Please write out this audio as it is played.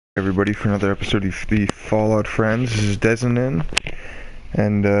Everybody for another episode of the Fallout Friends. This is Desin,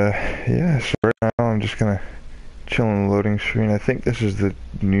 and yeah, so right now I'm just gonna chill on the loading screen. I think this is the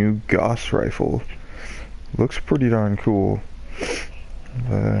new Gauss rifle. Looks pretty darn cool.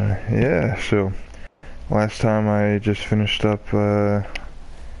 Yeah, so last time I just finished up,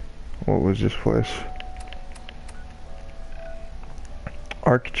 what was this place?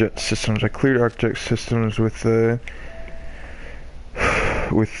 ArcJet Systems. I cleared ArcJet Systems with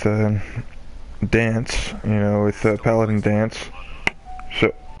Dance, with Paladin Dance.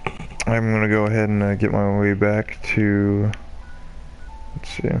 So I'm gonna go ahead and get my way back to. Let's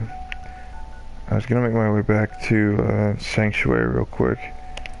see. I was gonna make my way back to Sanctuary real quick.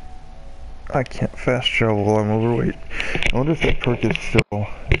 I can't fast travel while I'm overweight. I wonder if that perk is still.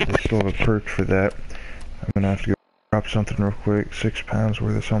 If they still have a perk for that. I'm gonna have to go drop something real quick. 6 pounds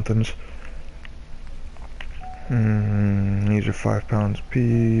worth of somethings. These are 5 pounds a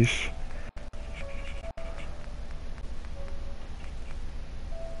piece.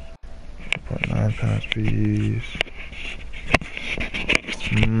 9 pounds a piece.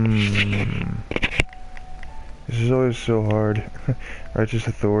 This is always so hard. Righteous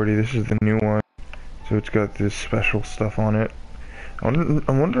Authority, this is the new one. So it's got this special stuff on it.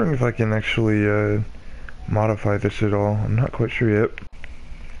 I'm wondering if I can actually modify this at all. I'm not quite sure yet.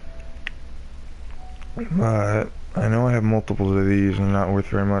 But I know I have multiples of these and not worth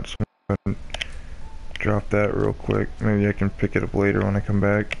very much. So I'm gonna drop that real quick. Maybe I can pick it up later when I come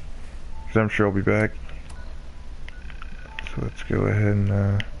back. Because I'm sure I'll be back. So let's go ahead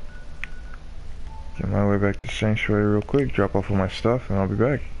and get my way back to Sanctuary real quick, drop off all my stuff, and I'll be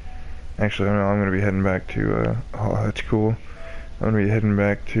back. Actually, I'm going to be heading back to, oh, that's cool. I'm going to be heading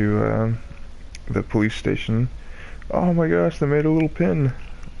back to the police station. Oh my gosh, they made a little pin.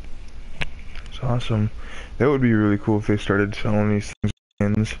 It's awesome. That would be really cool if they started selling these things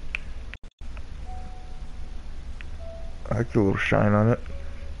in pins. I like the little shine on it.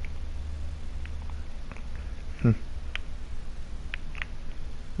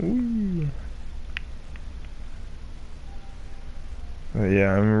 Whee.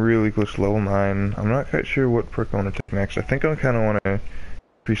 Yeah, I'm really close to level 9. I'm not quite sure what perk I want to take next. I think I kind of want to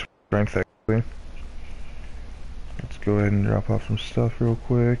increase strength actually. Let's go ahead and drop off some stuff real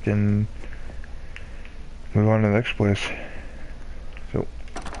quick and move on to the next place. So,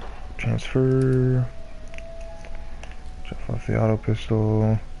 transfer. Drop off the auto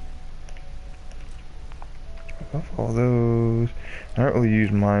pistol. Drop off all those. I haven't really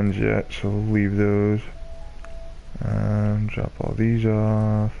used mines yet, so we'll leave those. Drop all these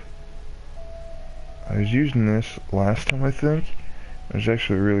off. I was using this last time, I think. It was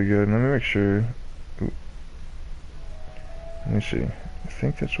actually really good. Let me make sure. Ooh. Let me see. I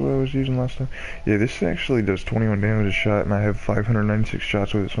think that's what I was using last time. Yeah, this actually does 21 damage a shot, and I have 596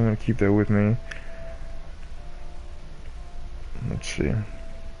 shots with it, so I'm going to keep that with me. Let's see. I'm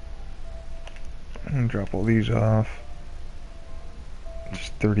going to drop all these off. It's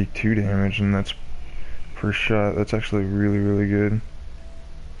 32 damage, and that's per shot. That's actually really, really good.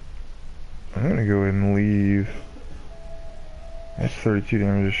 I'm gonna go ahead and leave. That's 32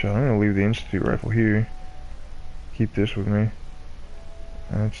 damage a shot. I'm gonna leave the Institute rifle here. Keep this with me.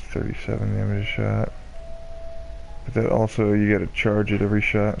 That's 37 damage a shot. But that also, you gotta charge it every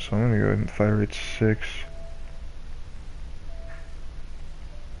shot, so I'm gonna go ahead and fire rate 6.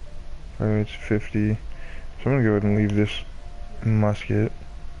 Fire rate's 50. So I'm gonna go ahead and leave this musket.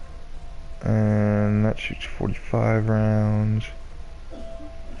 And that shoots 45 rounds.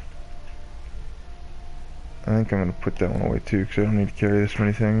 I think I'm going to put that one away too, because I don't need to carry this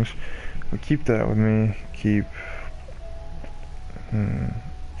many things. But keep that with me. Keep... I'm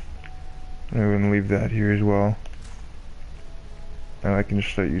going to leave that here as well. And I can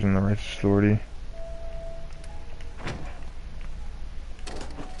just start using the Righteous Authority.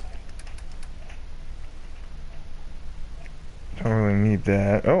 Don't really need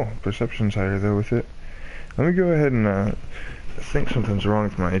that. Oh, perception's higher though with it. Let me go ahead and I think something's wrong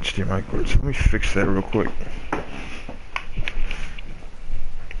with my HDMI cord, so let me fix that real quick.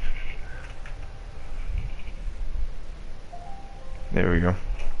 There we go.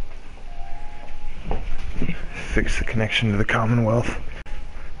 Fix the connection to the Commonwealth.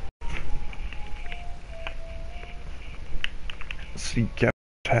 Let's see,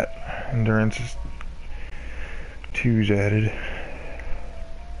 Captain's hat. Endurance is 2's added.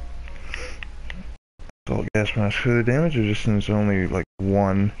 Assault gas mask. So the damage resistance is only like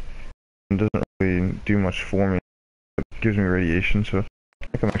 1. It doesn't really do much for me. It gives me radiation, so I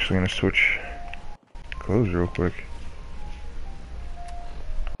think I'm actually going to switch clothes real quick.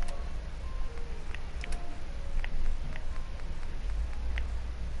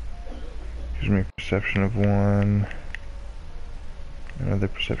 Gives me perception of 1. Another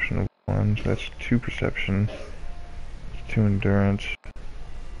perception of 1. So that's 2 perception. 2 endurance. I'm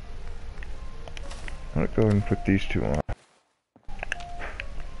gonna go ahead and put these 2 on.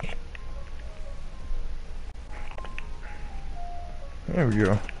 There we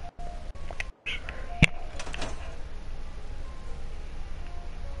go.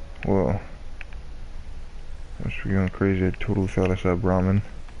 Whoa. I must be going crazy. I totally thought I saw Brahmin.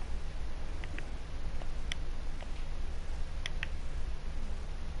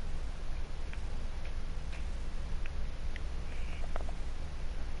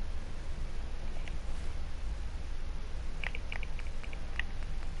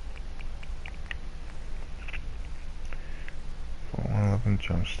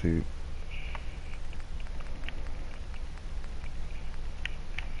 Jumpsuit.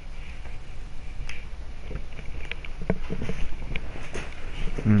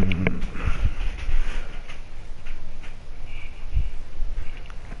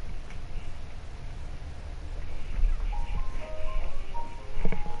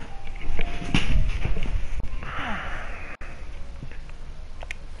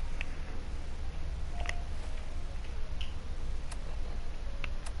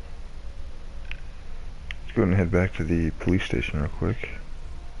 Let's go ahead and head back to the police station real quick.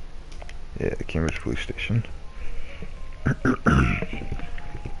 Yeah, the Cambridge police station.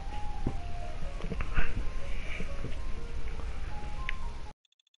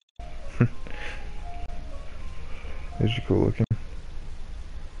 These are cool looking.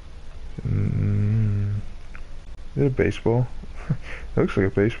 Is it a baseball? It looks like a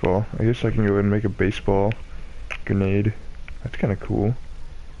baseball. I guess I can go ahead and make a baseball grenade. That's kind of cool.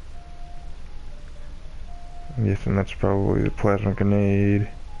 I'm guessing that's probably the plasma grenade.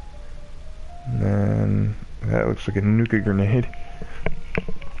 And then that looks like a nuka grenade.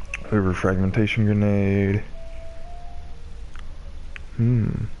 River fragmentation grenade.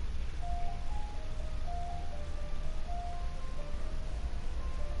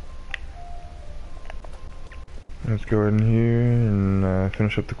 Let's go ahead in here and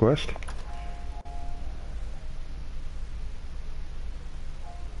finish up the quest.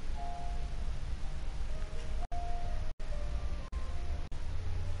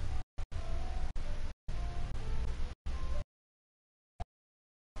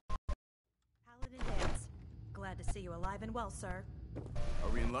 Glad to see you alive and well, sir. Are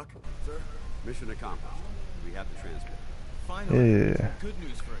we in luck, sir? Mission accomplished. We have the transmitter. Finally, Yeah. good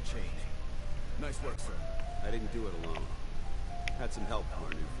news for a change. Nice work, sir. I didn't do it alone. Had some help from our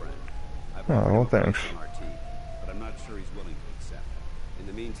new friend. I've Oh, well, thanks. on RT, but I'm not sure he's willing to accept. In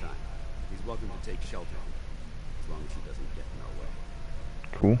the meantime, he's welcome to take shelter, as long as he doesn't get in our way.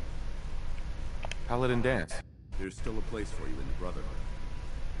 Cool. Paladin dance. There's still a place for you in the Brotherhood,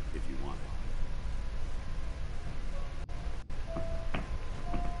 if you want it.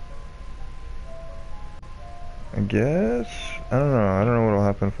 I guess? I don't know. I don't know what'll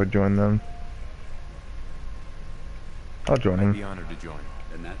happen if I join them. I'll join I'd him. be honored to join.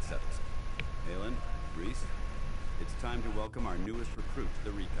 Then that settles it. Halen, Reese, it's time to welcome our newest recruit to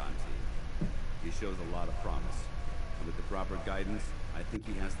the recon team. He shows a lot of promise. And with the proper guidance, I think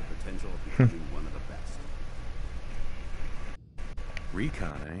he has the potential of becoming one of the best.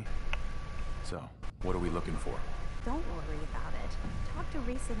 Recon, eh? So, what are we looking for? Don't worry about it. Talk to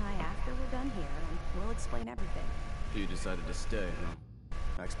Reese and I after we're done here, and we'll explain everything. You decided to stay, huh?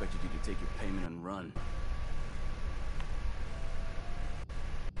 I expected you to take your payment and run.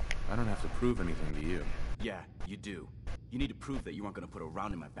 I don't have to prove anything to you. Yeah, you do. You need to prove that you aren't gonna put a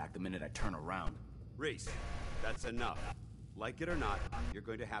round in my back the minute I turn around. Reese, that's enough. Like it or not, you're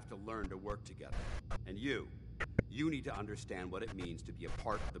going to have to learn to work together. And you need to understand what it means to be a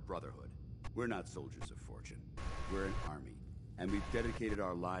part of the Brotherhood. We're not soldiers of fortune. We're an army. And we've dedicated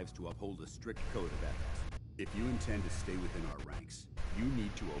our lives to uphold a strict code of ethics. If you intend to stay within our ranks, you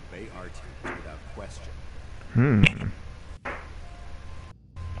need to obey our teams without question.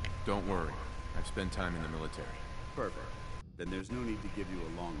 Don't worry. I've spent time in the military. Perfect. Then there's no need to give you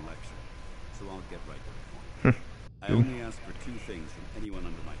a long lecture. So I'll get right to the point. I only ask for 2 things from anyone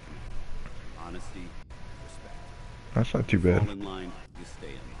under my command. Honesty, respect. That's not too You bad. fall in line, you stay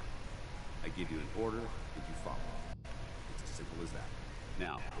in line. I give you an order, and you follow. It's as simple as that.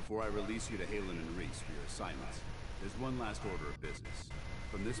 Now, before I release you to Halen and Reese for your assignments, there's one last order of business.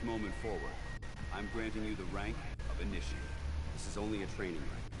 From this moment forward, I'm granting you the rank of Initiate. This is only a training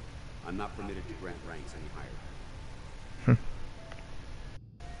rank. I'm not permitted to grant ranks any higher.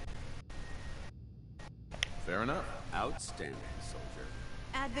 Fair enough. Outstanding, soldier.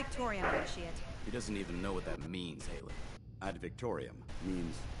 Ad Victoriam, Initiate. He doesn't even know what that means, Halen. Ad Victoriam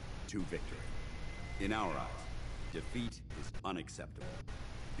means to victory. In our eyes, defeat is unacceptable,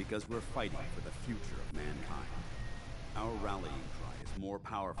 because we're fighting for the future of mankind. Our rallying cry is more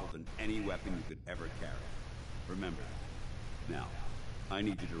powerful than any weapon you could ever carry. Remember that. Now, I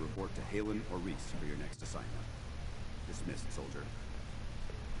need you to report to Halen or Reese for your next assignment. Dismissed, soldier.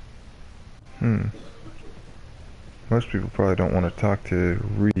 Most people probably don't want to talk to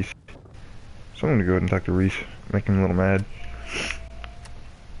Reese. So I'm gonna go ahead and talk to Reese, make him a little mad.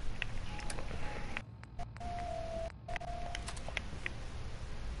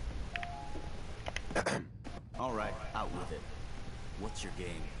 All right, out with it. What's your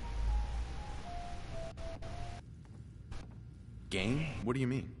game? Game? What do you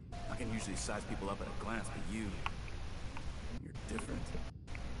mean? I can usually size people up at a glance, but you're different.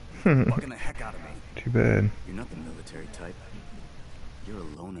 Bugging the heck out of me. Too bad. You're not the military type. You're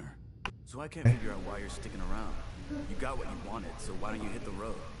a loner. So I can't figure out why you're sticking around. You got what you wanted, so why don't you hit the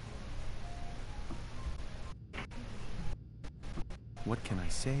road? What can I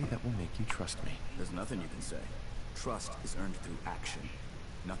say that will make you trust me? There's nothing you can say. Trust is earned through action.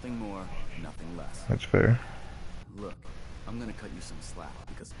 Nothing more, nothing less. That's fair. Look, I'm gonna cut you some slack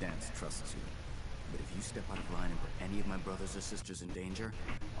because Dance trusts you. But if you step out of line and put any of my brothers or sisters in danger,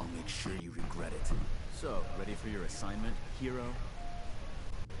 I'll make sure you regret it. So, ready for your assignment, hero?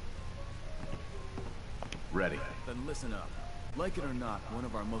 Ready. Then listen up. Like it or not, one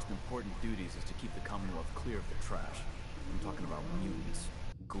of our most important duties is to keep the Commonwealth clear of the trash. I'm talking about mutants,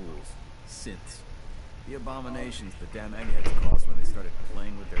 ghouls, synths. The abominations the damn eggheads caused when they started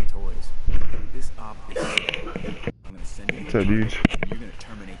playing with their toys. This op is I'm gonna send you What's up, dudes? and you're gonna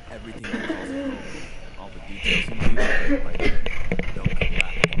terminate everything that calls it home. All the details you need are right there. Don't come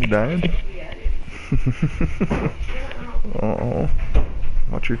back. You dying? Uh-oh.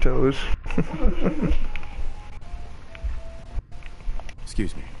 Watch your toes.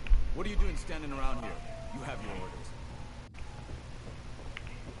 Excuse me. What are you doing standing around here? You have your orders.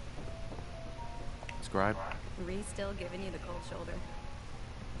 Scribe? Reese still giving you the cold shoulder.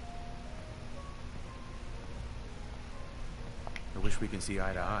 I wish we can see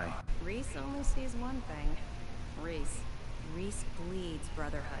eye to eye. Reese only sees one thing. Reese bleeds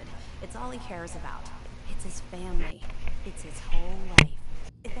brotherhood. It's all he cares about. It's his family. It's his whole life.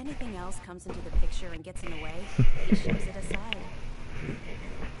 If anything else comes into the picture and gets in the way, he shoves it aside.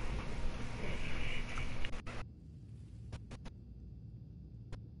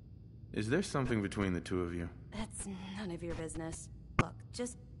 Is there something between the two of you? That's none of your business. Look,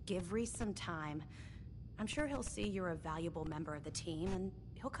 just give Reese some time. I'm sure he'll see you're a valuable member of the team, and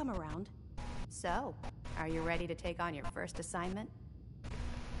he'll come around. So, are you ready to take on your first assignment?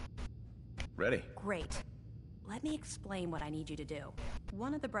 Ready. Great. Let me explain what I need you to do.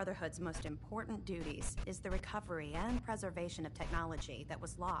 One of the Brotherhood's most important duties is the recovery and preservation of technology that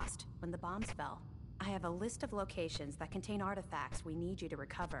was lost when the bombs fell. I have a list of locations that contain artifacts we need you to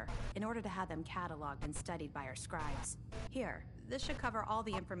recover in order to have them cataloged and studied by our scribes. Here, this should cover all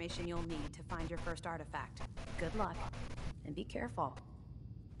the information you'll need to find your first artifact. Good luck, and be careful.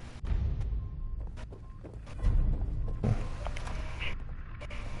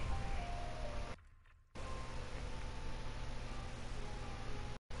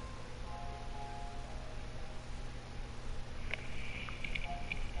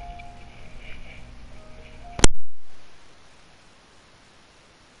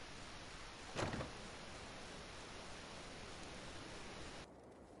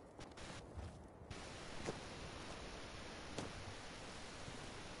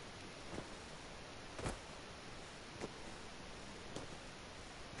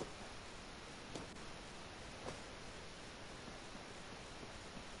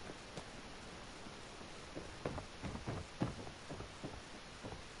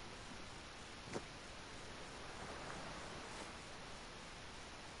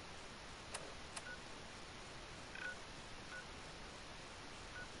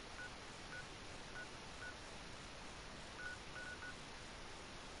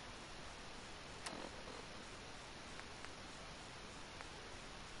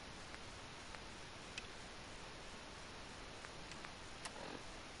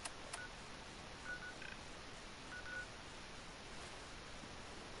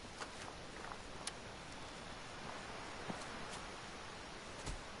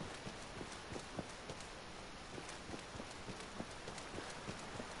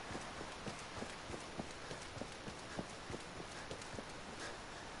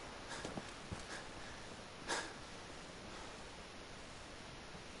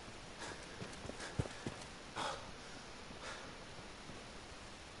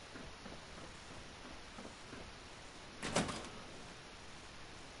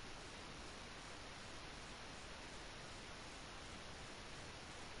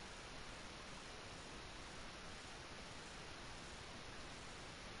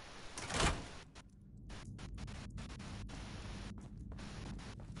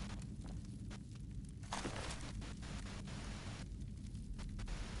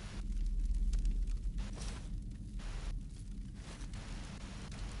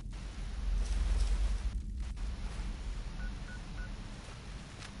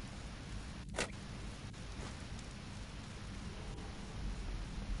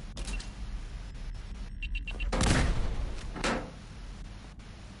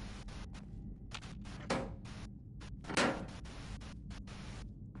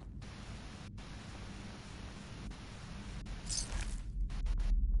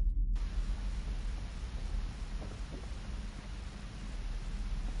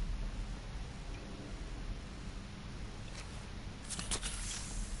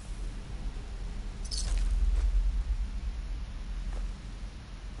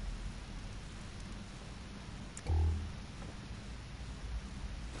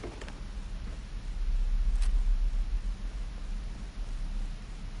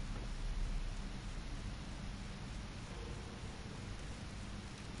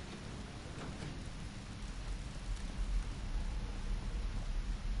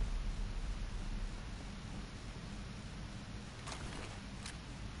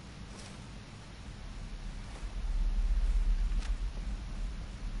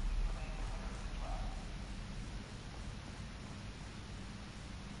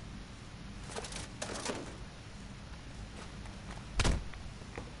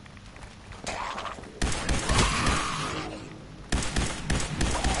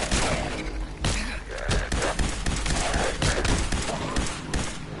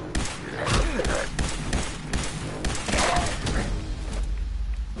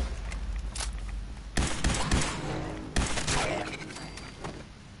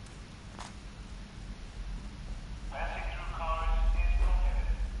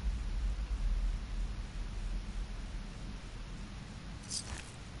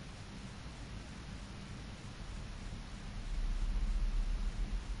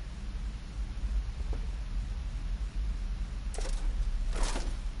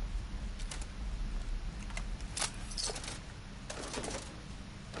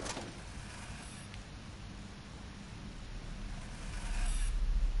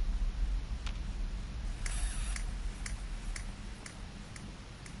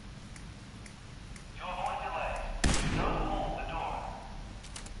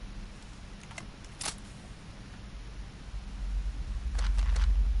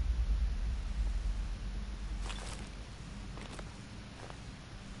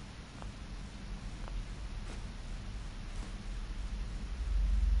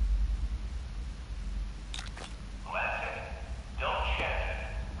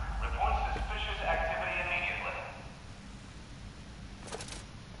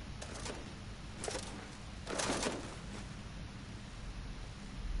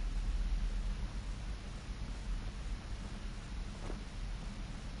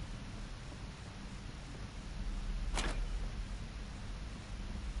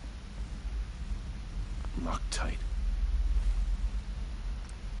 Lock tight.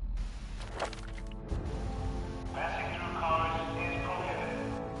 Passing through cars is prohibited.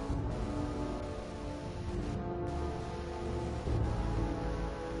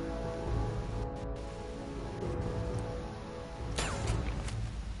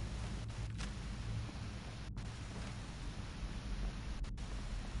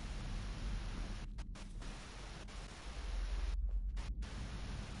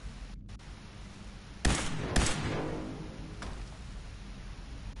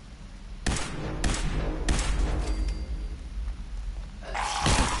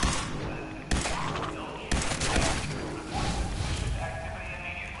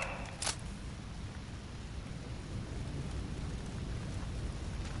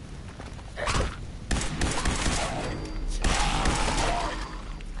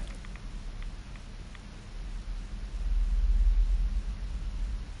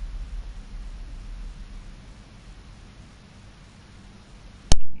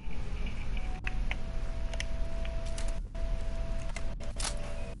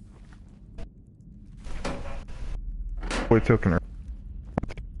 Boy token her.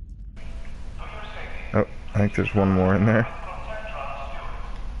 Oh, I think there's one more in there.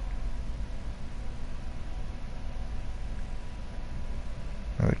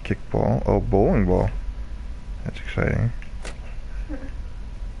 Another kickball. Oh, bowling ball. That's exciting.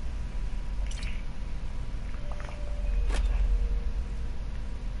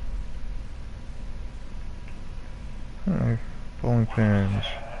 Oh, bowling pins.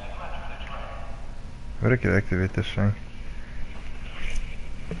 I bet I could activate this thing.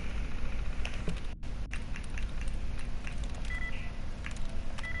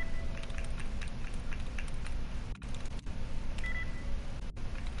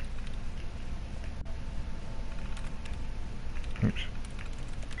 Oops.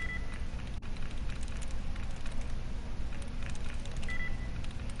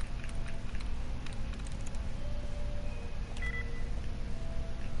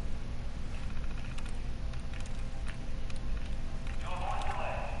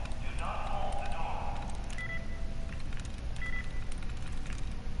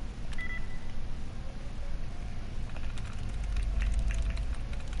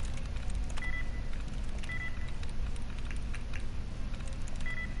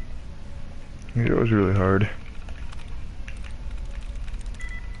 It was really hard.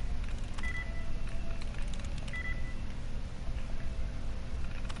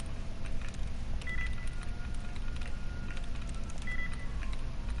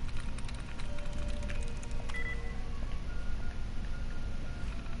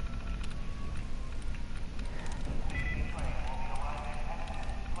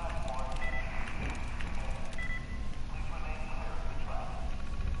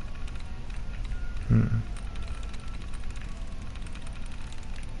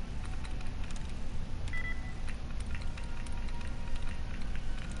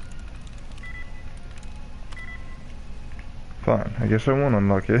 Fine, I guess I won't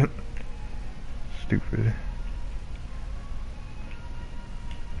unlock it. Stupid.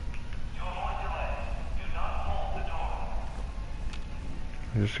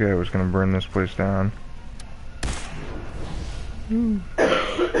 This guy was gonna burn this place down.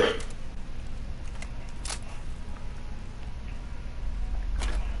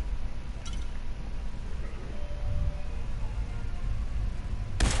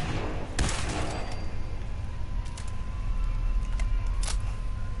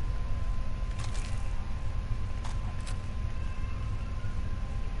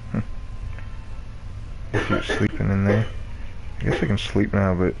 If he was sleeping in there. I guess I can sleep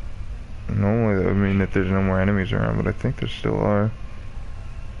now, but normally that would mean that there's no more enemies around, but I think there still are.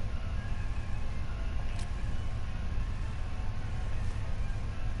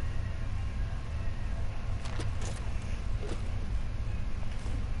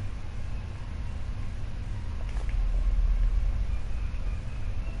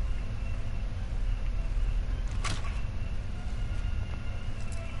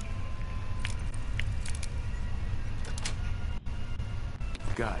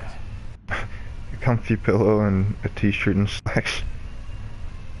 Guys, A comfy pillow and a t-shirt and slacks.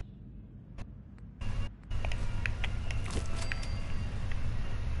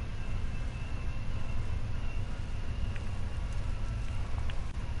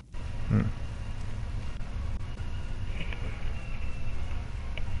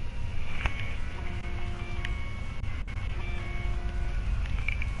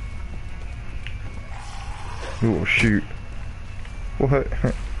 Oh shoot. What?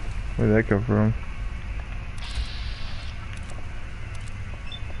 Where'd that come from?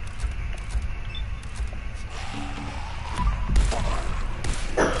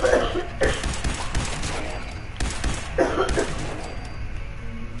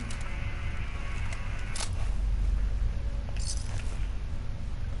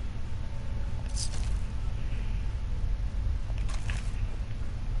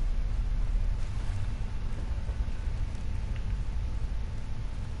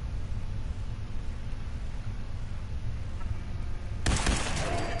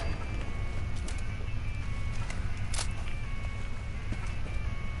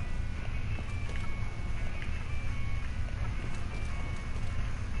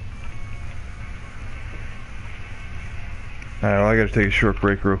 Alright, well, I gotta take a short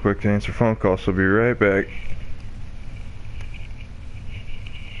break real quick to answer phone calls, so I'll be right back.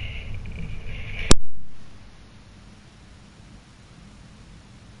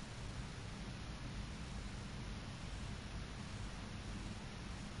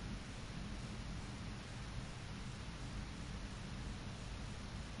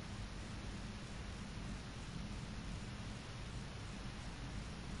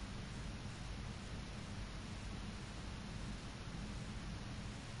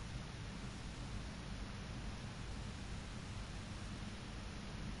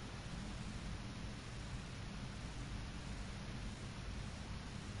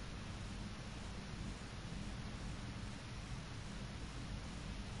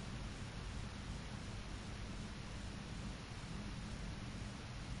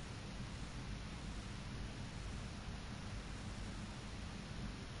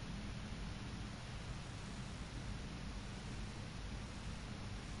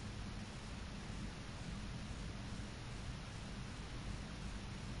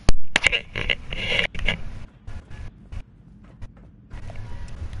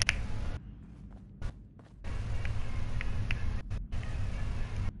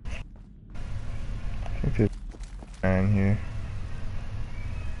 I think there's a guy in here.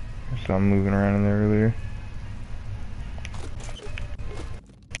 I saw him moving around in there earlier.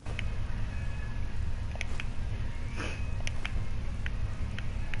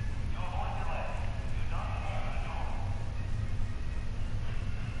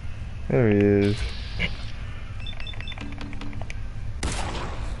 There he is.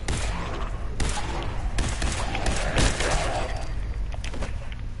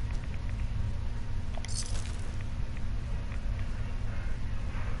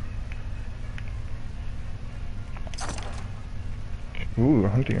 Ooh, a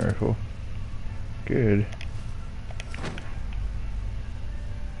hunting rifle. Good.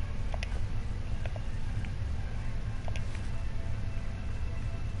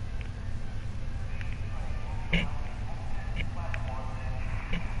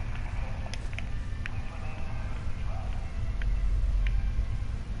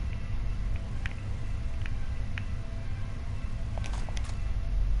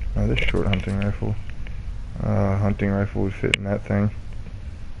 Oh, this short hunting rifle. Hunting rifle would fit in that thing.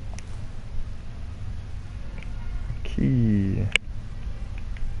 Key.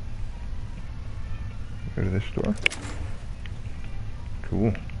 Go to this door.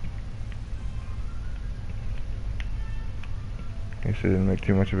 Cool. Guess it didn't make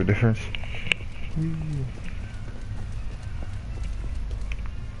too much of a difference.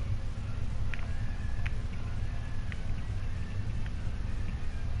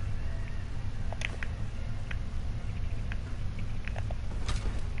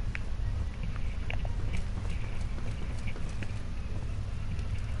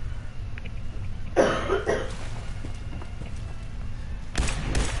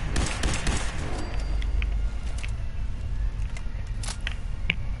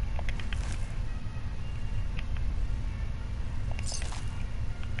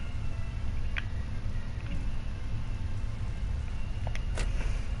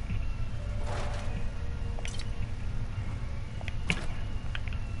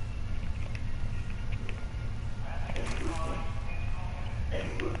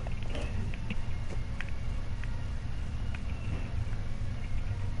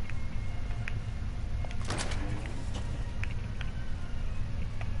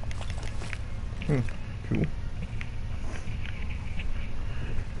 Cool.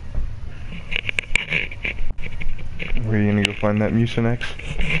 Where are you gonna go find that Mucinex?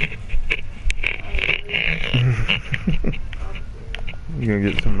 You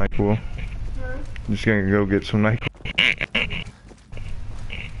gonna get some NyQuil? Just gonna go get some NyQuil.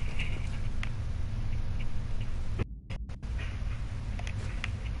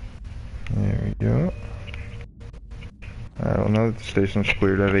 There we go. I don't know that the station's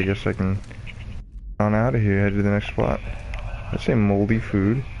cleared out. I guess I can on out of here, head to the next spot. Let's say moldy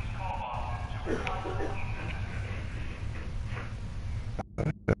food.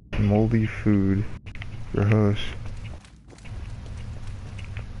 Moldy food. Gross.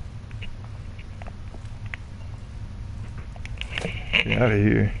 Get out of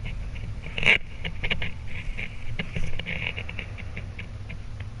here.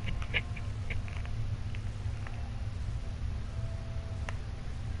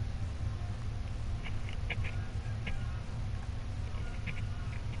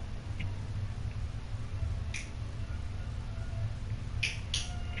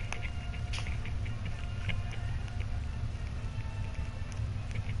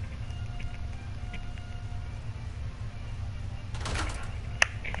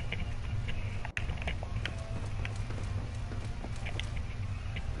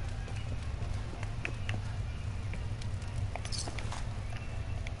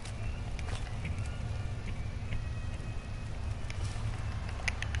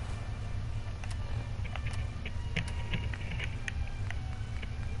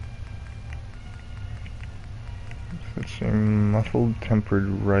 let's see, muffled tempered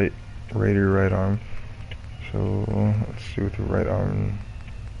raider right arm. So let's see what the right arm.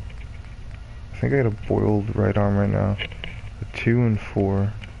 I think I got a boiled right arm right now. A 2 and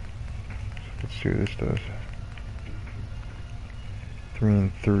 4. So let's see what this does. 3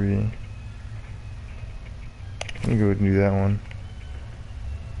 and 3. Let me go ahead and do that one.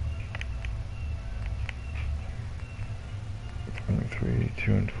 3 and 3,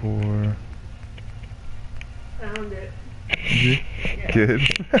 2 and 4. Found it. Yeah. Good.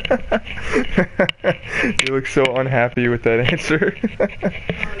 You look so unhappy with that answer. Oh,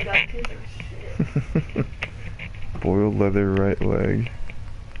 I got two shit. Boiled leather right leg.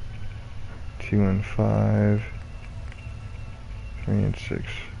 2 and 5. 3 and 6.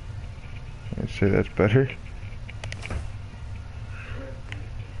 I'd say that's better.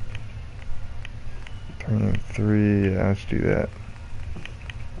 3 and 3. Yeah, let's do that.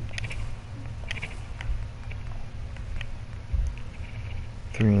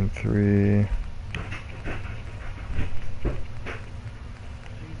 3 and 3.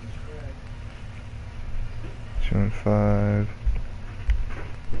 Two and 5.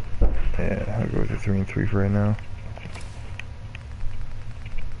 Yeah, I'll go with the 3 and 3 for right now.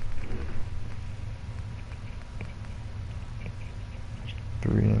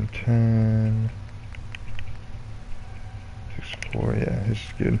 Three and 10. 6, 4. Yeah, this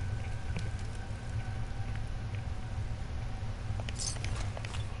is good.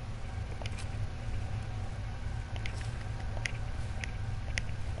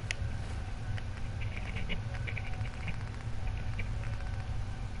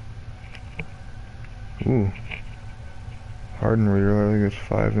 Ooh. Hardened reader, I think it's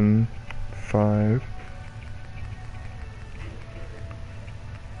 5 and 5.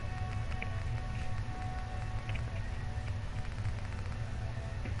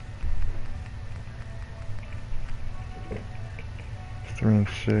 Three and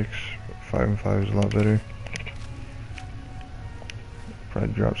 6. 5 and 5 is a lot better.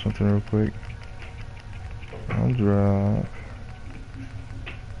 Probably drop something real quick. I'll drop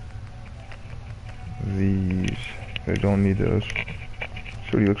these. I don't need those.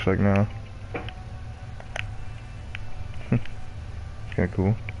 See what he looks like now. It's kinda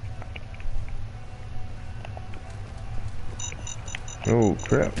cool. Oh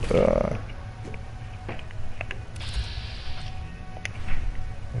crap. There's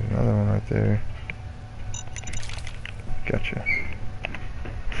another one right there. Gotcha.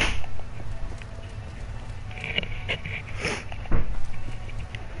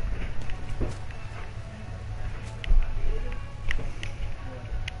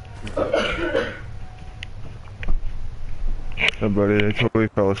 So buddy, I totally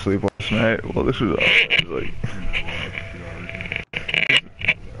fell asleep last night. Well, this was like...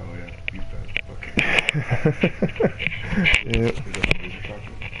 Yep.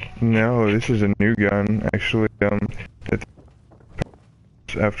 No, this is a new gun, actually.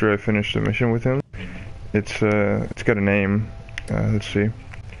 After I finished the mission with him, it's got a name. Let's see.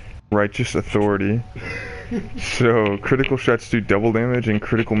 Righteous Authority. So, critical shots do double damage, and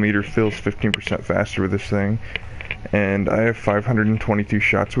critical meter fills 15% faster with this thing. And I have 522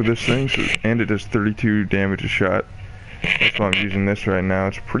 shots with this thing, so, and it does 32 damage a shot. That's why I'm using this right now.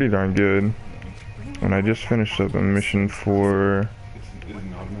 It's pretty darn good. And I just finished up a mission for... Is it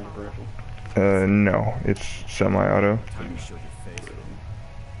an automatic rifle? No. It's semi-auto. Time to show your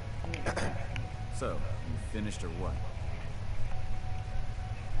face. So, you finished or what?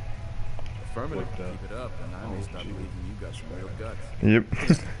 Affirmative. Keep it up, and I may stop believing you got some real guts. Yep.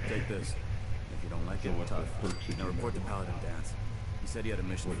 Take this. If you don't like it, tough. Now report to Paladin Dance. He said he had a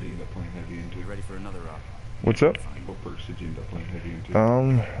mission What for did you you. end up playing heavy into? You ready for another op? What's up? What perks did you end up playing heavy into?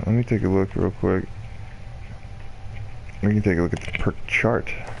 Let me take a look real quick. We can take a look at the perk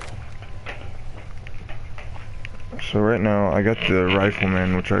chart. So right now, I got the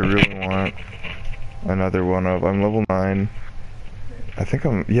Rifleman, which I really want another one of. I'm level 9. I think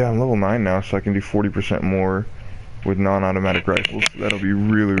I'm level 9 now, so I can do 40% more with non-automatic rifles. That'll be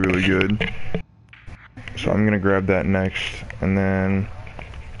really, really good. So I'm gonna grab that next, and then...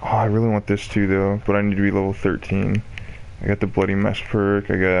 Oh, I really want this too, though, but I need to be level 13. I got the Bloody Mess perk,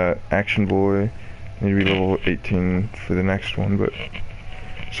 I got Action Boy. I need to be level 18 for the next one, but...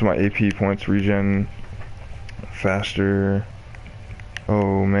 So my AP points regen faster.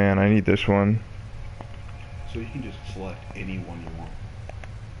 Oh man, I need this one. So you can just select any one you want.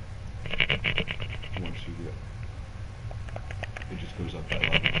 Once you get... It just goes up that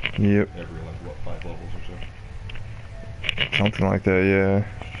level. Yep. Every, like, what, 5 levels or so? Something like that, yeah.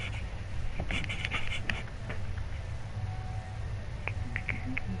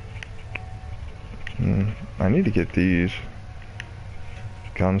 I need to get these.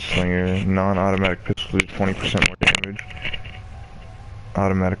 Gunslinger, non-automatic pistol do 20% more damage.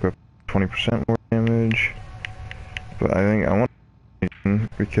 Automatic weapon 20% more damage. But I think I want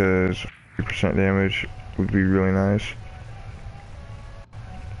because 30% damage would be really nice.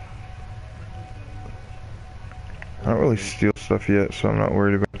 I don't really steal stuff yet, so I'm not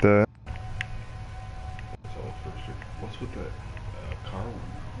worried about that. What's with that car one?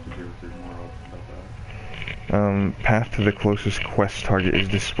 Did you ever hear more about that? Path to the closest quest target is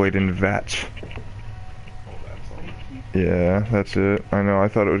displayed in VATS. Oh, that's all. Yeah, that's it. I know, I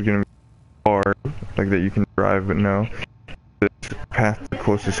thought it was gonna be hard, like that you can drive, but no. The path to the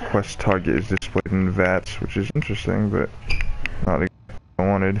closest quest target is displayed in VATS, which is interesting, but not exactly what I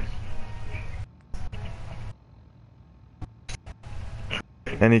wanted.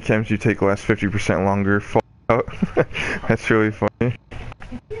 Any camps you take last 50% longer fall out. That's really funny.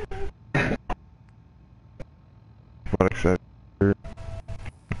 What except nerd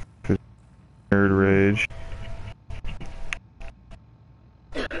rage.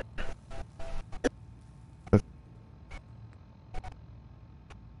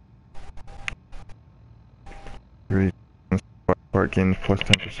 Part gains plus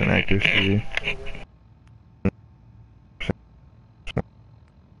 10% accuracy.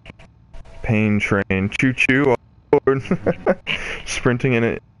 Pain train. Choo choo. Oh Lord. Sprinting in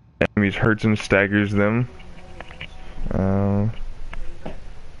it. Enemies hurts and staggers them.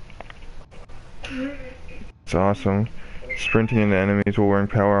 It's awesome. Sprinting into enemies while wearing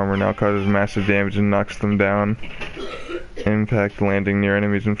power armor now causes massive damage and knocks them down. Impact landing near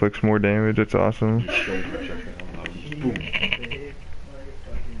enemies inflicts more damage. It's awesome.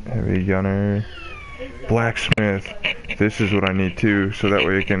 Heavy gunner. Blacksmith. This is what I need too, so that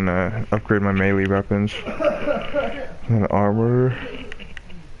way I can upgrade my melee weapons. And armor.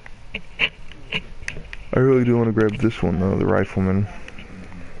 I really do want to grab this one though, the rifleman.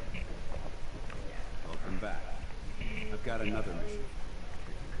 Welcome back. I've got another mission.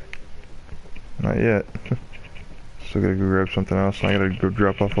 Not yet. Still gotta go grab something else. I gotta go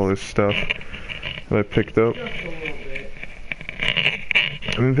drop off all this stuff that I picked up.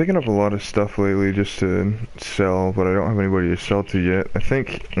 I've been picking up a lot of stuff lately just to sell, but I don't have anybody to sell to yet. I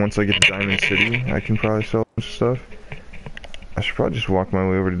think once I get to Diamond City, I can probably sell some stuff. I should probably just walk my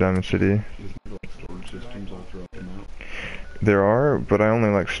way over to Diamond City. Systems all throughout the map. There are, but I only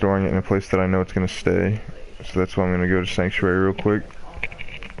like storing it in a place that I know it's gonna stay. So that's why I'm gonna go to Sanctuary real quick.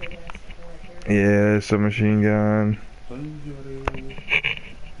 Yeah, submachine gun.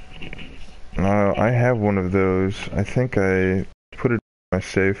 I have one of those. I think I put it in my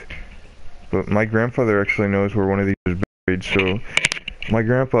safe. But my grandfather actually knows where one of these is buried, so my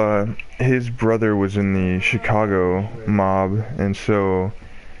grandpa, his brother was in the Chicago mob, and so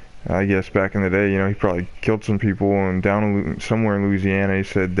I guess back in the day, you know, he probably killed some people, and down in somewhere in Louisiana, he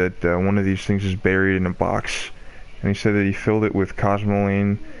said that one of these things is buried in a box, and he said that he filled it with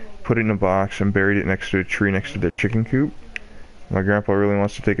cosmoline, put it in a box, and buried it next to a tree next to their chicken coop. My grandpa really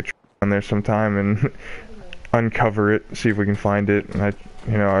wants to take a trip down there sometime and uncover it, see if we can find it, and like,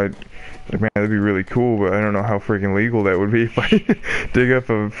 man, that'd be really cool, but I don't know how freaking legal that would be if I dig up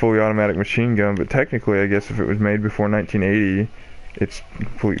a fully automatic machine gun, but technically, I guess if it was made before 1980, it's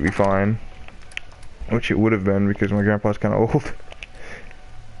completely fine. Which it would have been because my grandpa's kind of old.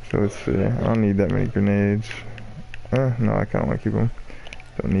 So let's see. I don't need that many grenades. No, I kind of want to keep them.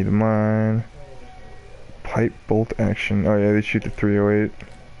 Don't need a mine. Pipe bolt action. Oh yeah, they shoot the 308.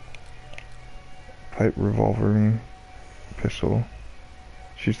 Pipe revolver pistol.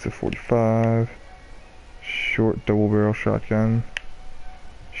 Shoots the 45. Short double barrel shotgun.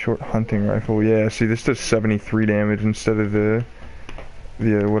 Short hunting rifle. Yeah, see, this does 73 damage instead of the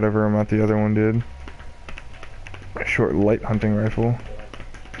whatever amount the other one did. Short light hunting rifle.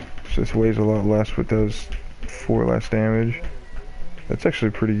 So this weighs a lot less, but does 4 less damage. That's actually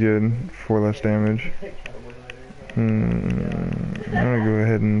pretty good. 4 less damage. I'm gonna go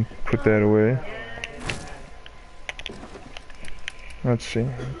ahead and put that away. Let's see.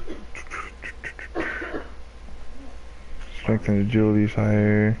 Strength and agility is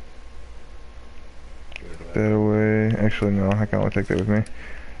higher. Put that away. Actually, no, I can't take that with me.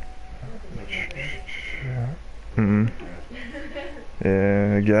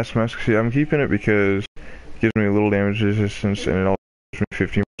 Yeah, gas mask. See, I'm keeping it because it gives me a little damage resistance and it also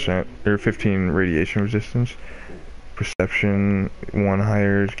gives me 15% or 15 radiation resistance. Perception 1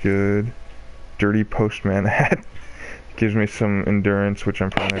 higher is good. Dirty postman hat gives me some endurance, which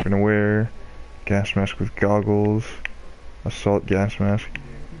I'm probably not gonna wear. Gas mask with goggles. Assault gas mask.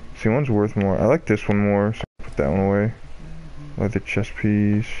 See, one's worth more. I like this one more, so I'll put that one away. Leather chest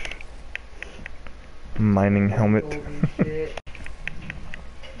piece. mining helmet.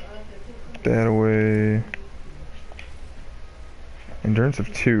 That away. Endurance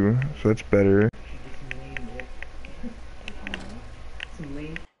of 2, so that's better. Some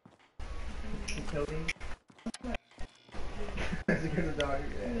lean. Some codeine.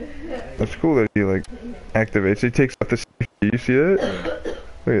 That's cool that he like activates. He takes off the safety. You see that?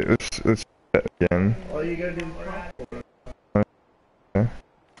 Wait, let's do that again. All you gotta do is prop.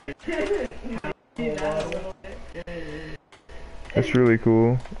 That's really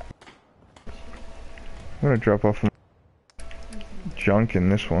cool. I'm gonna drop off some junk in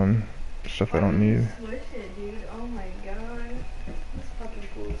this one. Stuff I don't need. Switch it, dude. Oh my god. This fucking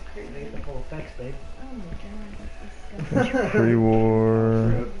pool is crazy. The whole effects, babe. Oh my god, that's disgusting. That's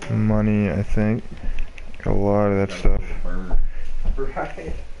pre-war money, I think. Got a lot of that stuff.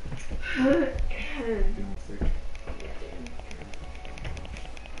 Right.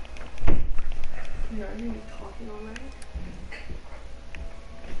 Yeah, I'm gonna be talking all night.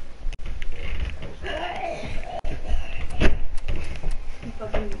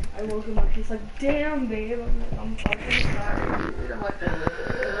 I woke him up, he's like, damn babe, I'm like, I'm fucking sorry, dude. I'm like,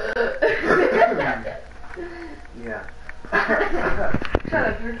 Yeah. shut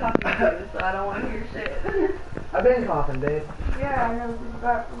up, you're coughing too, so I don't want to hear shit. I've been coughing, babe. Yeah, I know, it's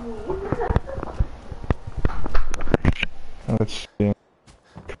bad for me. Let's see.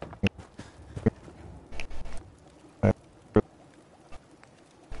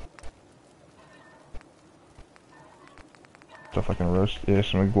 Stuff I can roast. Yeah,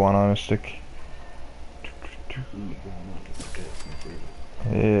 some iguana on a stick.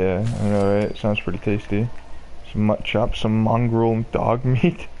 Yeah, I know, right? Sounds pretty tasty. Some mutt chop, some mongrel dog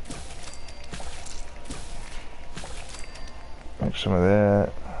meat. Make some of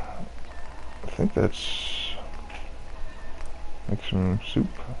that. I think that's... Make some soup.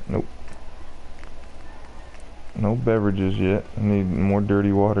 Nope. No beverages yet. I need more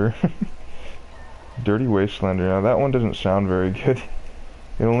dirty water. Dirty Wastelander. Now that one doesn't sound very good.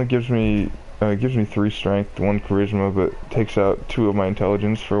 It only gives me 3 strength, 1 charisma, but takes out 2 of my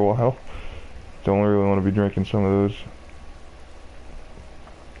intelligence for a while. Don't really want to be drinking some of those.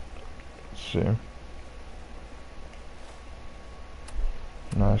 Let's see.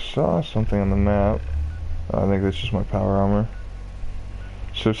 Now I saw something on the map. I think that's just my power armor.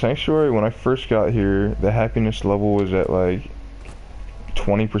 So Sanctuary, when I first got here, the happiness level was at like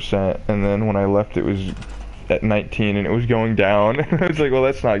 20%, and then when I left it was at 19 and it was going down. I was like, well,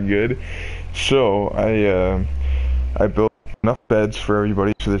 that's not good. So I built enough beds for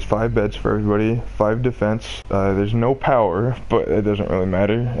everybody. So there's 5 beds for everybody, 5 defense. There's no power, but it doesn't really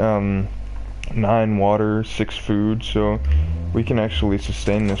matter. 9 water, 6 food, so we can actually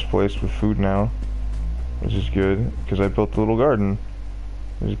sustain this place with food now, which is good because I built a little garden.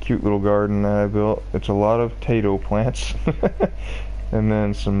 There's a cute little garden that I built. It's a lot of potato plants. And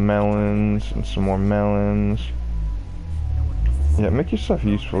then some melons, and some more melons. Yeah, make your stuff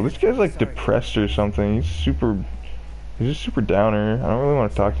useful. This guy's like depressed or something. He's just super downer. I don't really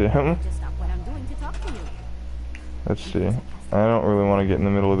want to talk to him. Let's see. I don't really want to get in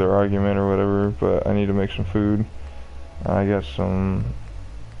the middle of their argument or whatever, but I need to make some food. I got some...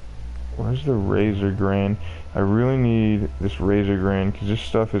 Where's the razor grain? I really need this razor grain, because this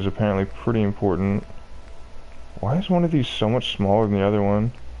stuff is apparently pretty important. Why is one of these so much smaller than the other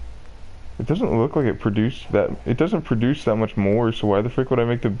one? It doesn't look like it produced that... It doesn't produce that much more, so why the frick would I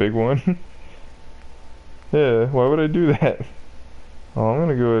make the big one? Yeah, why would I do that? Well, I'm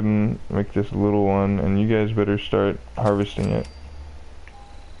gonna go ahead and make this little one, and you guys better start harvesting it.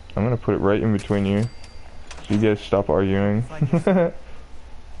 I'm gonna put it right in between you, so you guys stop arguing. I'll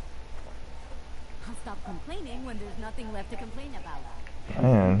stop complaining when there's nothing left to complain about.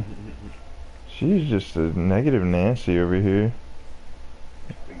 Man, she's just a negative Nancy over here.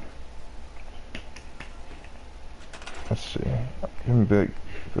 Let's see. I can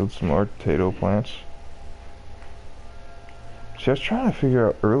build some more potato plants. See, I was trying to figure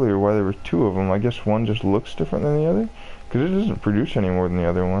out earlier why there were 2 of them. I guess one just looks different than the other, because it doesn't produce any more than the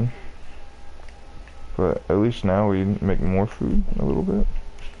other one. But at least now we make more food a little bit.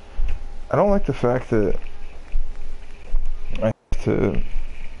 I don't like the fact that I have to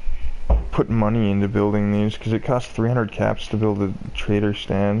put money into building these, because it costs 300 caps to build a trader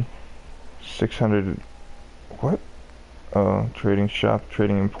stand. 600... What? Trading shop,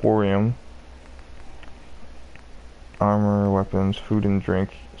 trading emporium. Armor, weapons, food and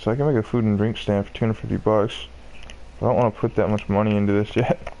drink. So I can make a food and drink stand for 250 bucks. I don't want to put that much money into this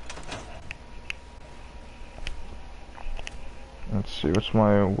yet. Let's see, what's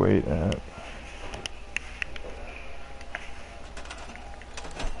my weight at?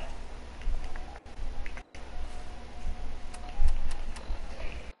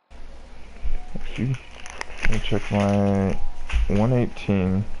 Let me check my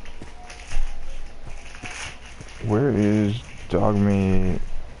 118. Where is Dogmeat?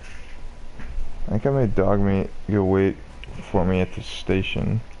 I think I made Dogmeat go wait for me at the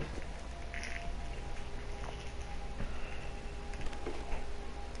station.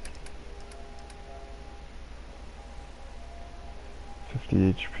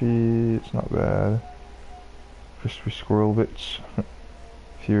 HP, it's not bad. Crispy squirrel bits.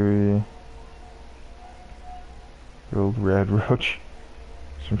 Fury. Grilled red roach.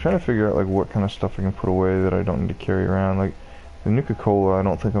 So I'm trying to figure out like what kind of stuff I can put away that I don't need to carry around. Like the Nuka-Cola I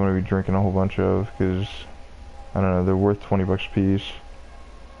don't think I'm going to be drinking a whole bunch of because, I don't know, they're worth 20 bucks a piece.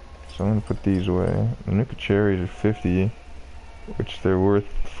 So I'm going to put these away. The Nuka cherries are 50, which they're worth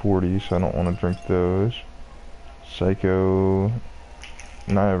 40, so I don't want to drink those. Psycho.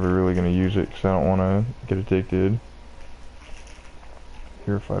 Not ever really going to use it because I don't want to get addicted.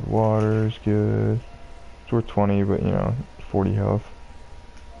 Purified water is good. It's worth 20, but you know, 40 health.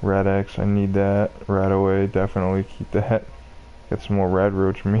 Rat X, I need that. Rat away, definitely keep that. Get some more rad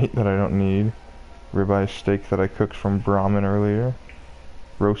roach meat that I don't need. Ribeye steak that I cooked from Brahmin earlier.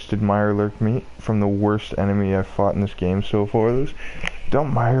 Roasted Mirelurk meat from the worst enemy I've fought in this game so far. Those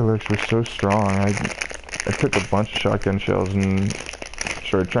dumb Mirelurks were so strong. I took a bunch of shotgun shells and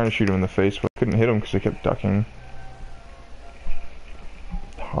started trying to shoot him in the face, but I couldn't hit him because I kept ducking.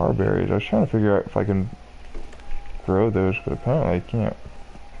 Tar berries. I was trying to figure out if I can grow those, but apparently I can't.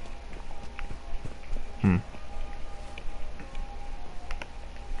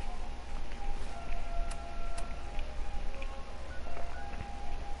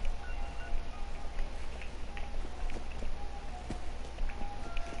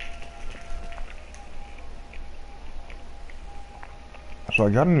 So I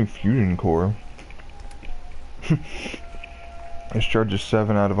got a new fusion core. This charges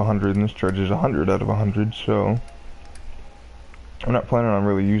 7 out of 100 and this charges 100 out of 100, so I'm not planning on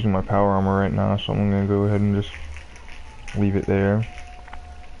really using my power armor right now, so I'm gonna go ahead and just leave it there.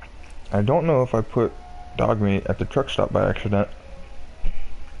 I don't know if I put Dogmeat at the truck stop by accident.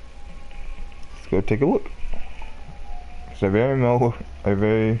 Let's go take a look. Because I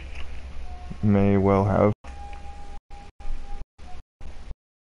very may well have.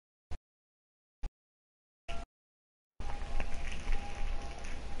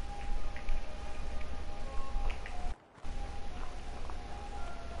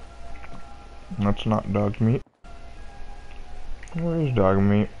 That's not Dogmeat. Where is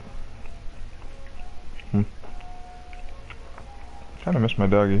Dogmeat? Kinda miss my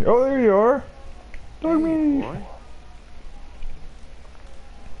doggy. Oh, there you are! Dogmeat!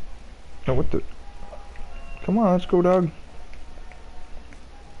 Hey, Oh, what the? Come on, let's go, dog.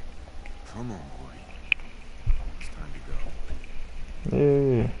 come on, boy. It's time to go.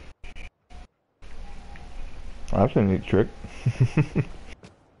 Yay. Oh, that's a neat trick.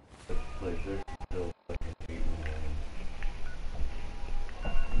 Like, there's still like an 8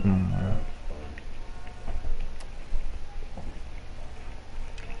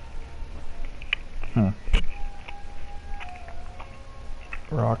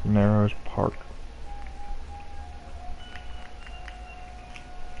 Rock Narrows Park.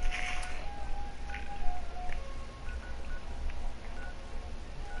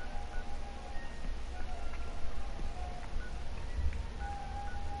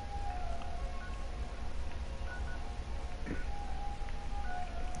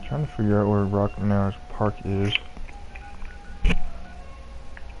 Trying to figure out where Rock Narrows Park is.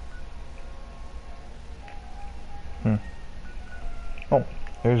 Oh,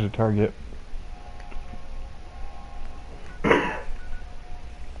 there's a target. And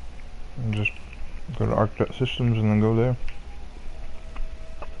just go to Arcjet Systems and then go there.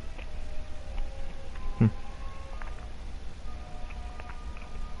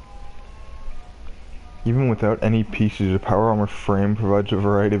 Even without any pieces, a power armor frame provides a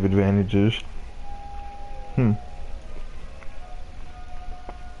variety of advantages. So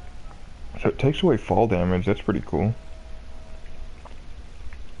it takes away fall damage, that's pretty cool.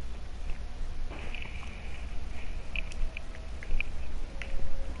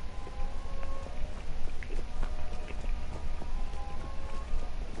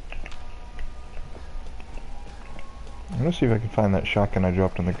 Let's see if I can find that shotgun I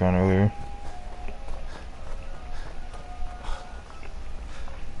dropped on the ground earlier.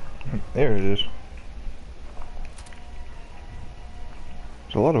 There it is.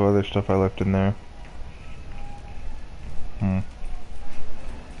 There's a lot of other stuff I left in there.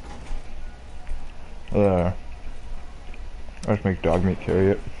 I'll just make Dogmeat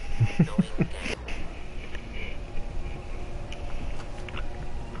carry it.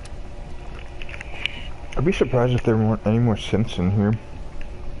 I'd be surprised if there weren't any more synths in here.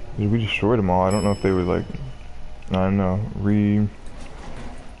 'Cause we destroyed them all. I don't know if they would like, I don't know,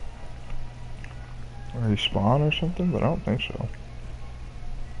 respawn or something, but I don't think so.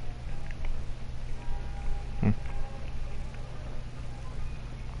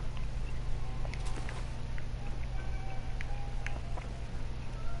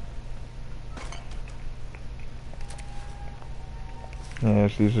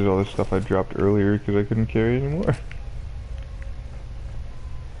 Yes, this is all the stuff I dropped earlier because I couldn't carry anymore.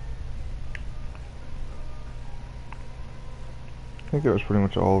 I think that was pretty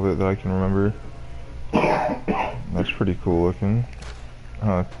much all of it that I can remember. That's pretty cool looking.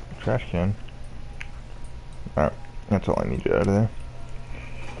 Trash can. Alright, that's all I need to get out of there.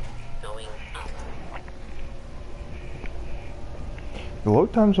 The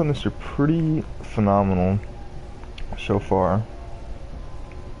load times on this are pretty phenomenal so far.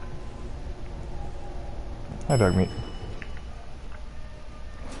 Hi, Dogmeat.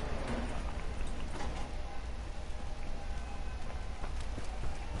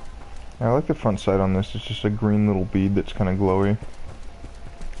 I like the front sight on this. It's just a green little bead that's kind of glowy.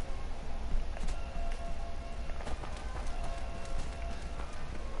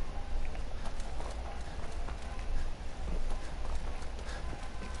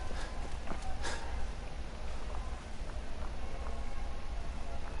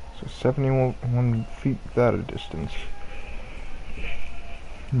 So 71 feet that a distance.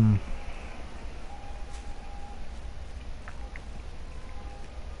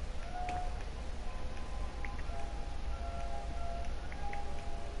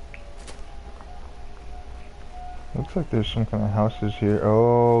 Looks like there's some kind of houses here.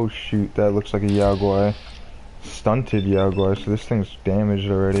 Oh shoot, that looks like a Yaguai. Stunted Yaguai, so this thing's damaged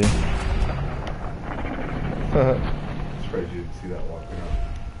already. Surprised you didn't see that walking up.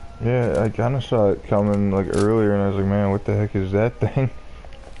 Yeah, I kind of saw it coming like earlier and I was like, man, what the heck is that thing?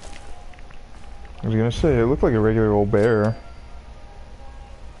 I was gonna say, it looked like a regular old bear.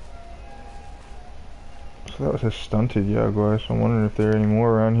 So that was a stunted Yaguai, so I'm wondering if there are any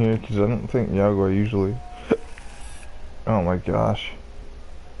more around here, because I don't think Yaguai usually... Oh my gosh.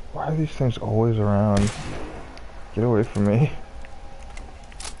 Why are these things always around? Get away from me.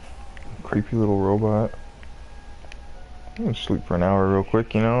 Creepy little robot. I can sleep for an hour real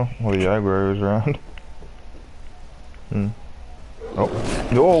quick, you know, while the Jaguar is around.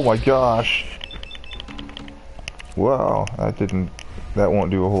 Oh my gosh! Wow, that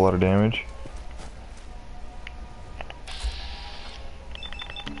won't do a whole lot of damage.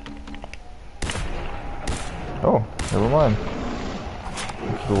 Oh, never mind.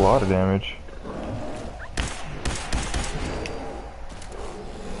 That's a lot of damage.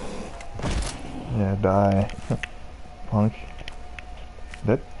 Yeah, die. Punk.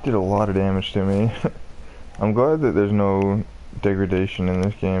 That did a lot of damage to me. I'm glad that there's no degradation in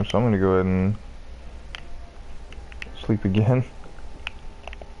this game, so I'm gonna go ahead and sleep again.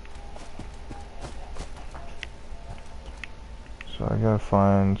 So I gotta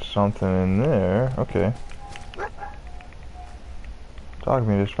find something in there. Okay.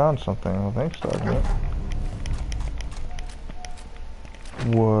 Dogmeat just found something. Well, thanks, Dogmeat.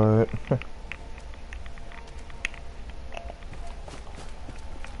 What?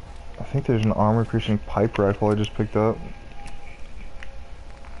 I think there's an armor-piercing pipe rifle I just picked up.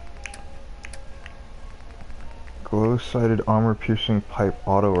 Glow-sighted armor-piercing pipe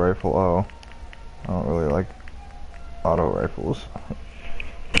auto rifle. Oh. I don't really like auto rifles.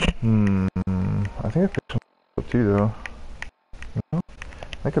 I think I picked some up too, though. No?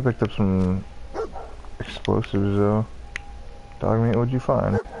 I think I picked up some explosives, though. Dogmeat, what'd you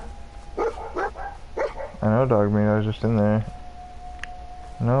find? I know, Dogmeat, I was just in there.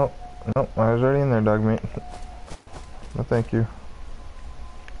 Nope, nope, I was already in there, Dogmeat. No, thank you.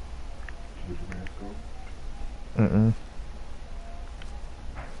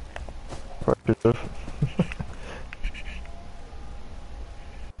 Probably should have.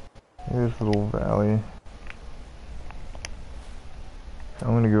 Here's a little valley.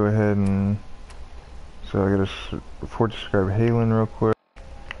 I'm gonna go ahead and... So I gotta report to Scribe Halen real quick.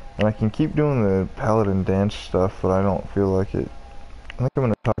 And I can keep doing the paladin dance stuff, but I don't feel like it. I think I'm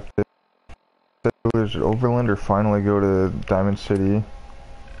gonna talk to the village at Overland or finally go to Diamond City.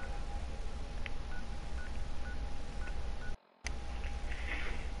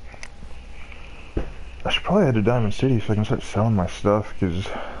 I should probably head to Diamond City so I can start selling my stuff, because,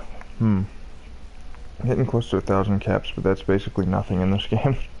 I'm getting close to 1,000 caps, but that's basically nothing in this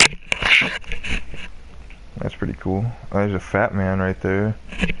game. That's pretty cool. Oh, there's a fat man right there.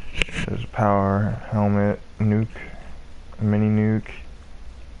 There's a power, helmet, nuke, mini nuke.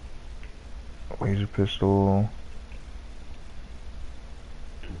 Laser pistol.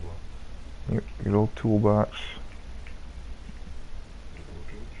 Yep, good old toolbox.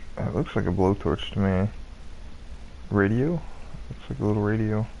 That looks like a blowtorch to me. Radio? Looks like a little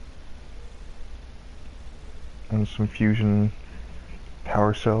radio. And some fusion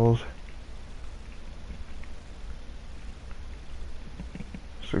power cells.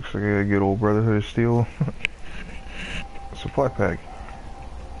 This looks like a good old Brotherhood of Steel supply pack.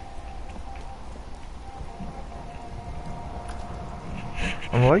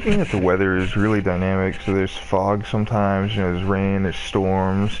 I'm liking that the weather is really dynamic, so there's fog sometimes, you know, there's rain, there's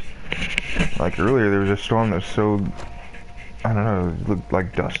storms. Like earlier there was a storm that was so, I don't know, it looked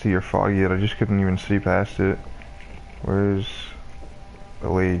like dusty or foggy that I just couldn't even see past it. Where's the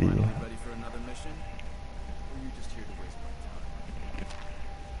lady? Ready for another mission? Or are you just here to waste my time?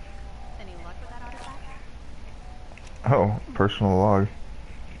 Any luck with that artifact? Oh, personal log.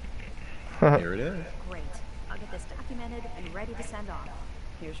 Here it is. Great. I'll get this documented and ready to send off.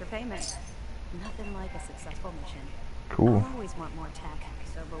 Here's your payment. Nothing like a successful mission. Cool. I'll always want more tech,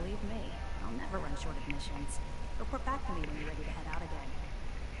 so believe me, I'll never run short of missions. Report back to me when you're ready to head out again.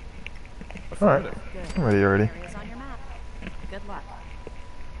 Alright, Good. I'm ready already. Areas on your map. Good luck.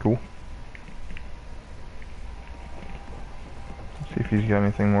 Cool. Let's see if he's got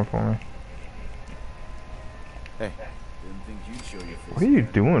anything more for me. Hey, didn't think you'd show your face. What are you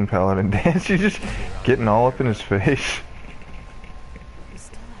doing, Paladin Dance? You're just getting all up in his face. We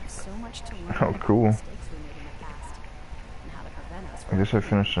still have so much to learn Oh, about cool. the mistakes we made in the past, and how to prevent us I from guess I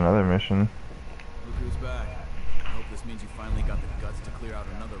finished another mission. Look who's back. I hope this means you finally got the guts to clear out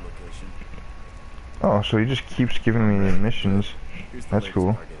another location. Oh, so he just keeps giving me missions. Here's the That's latest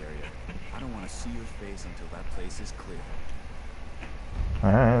cool. target area. I don't want to see your face until that place is clear.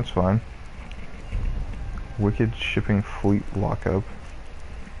 Alright, that's fine. Wicked Shipping Fleet Lockup.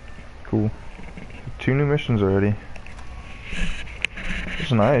 Cool. 2 new missions already.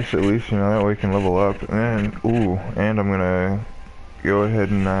 It's nice, at least, you know, that way we can level up. And, ooh, and I'm gonna go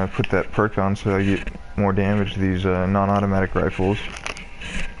ahead and put that perk on so I get more damage to these non-automatic rifles.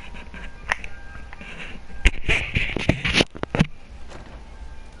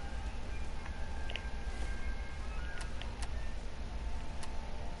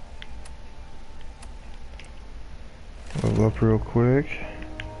 Level up real quick.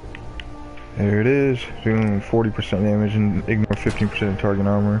 There it is. Doing 40% damage and ignore 15% of target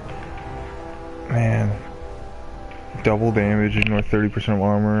armor. Man. Double damage, ignore 30% of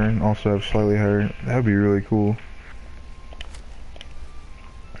armor, and also have slightly higher. That would be really cool.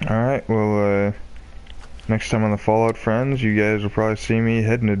 Alright, well, next time on the Fallout Friends, you guys will probably see me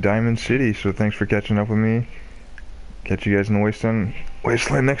heading to Diamond City, so thanks for catching up with me. Catch you guys in the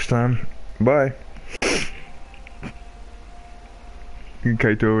Wasteland next time. Bye.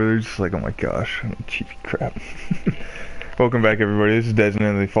 Kaito over there just like, oh my gosh, cheap crap. Welcome back, everybody. This is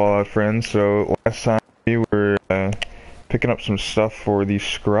Desmond and the Fallout Friends. So last time we were picking up some stuff for the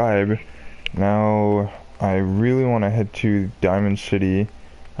scribe. Now I really want to head to Diamond City.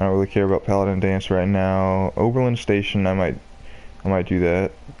 I don't really care about Paladin Dance right now. Oberlin Station, I might do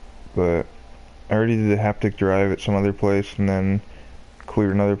that, but I already did the haptic drive at some other place and then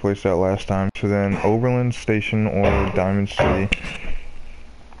cleared another place out last time. So then Oberlin Station or Diamond City.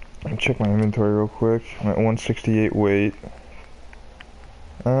 Let me check my inventory real quick. I'm at 168 weight.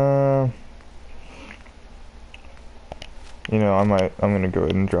 You know, I'm gonna go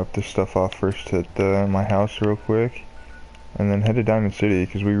ahead and drop this stuff off first at my house real quick, and then head to Diamond City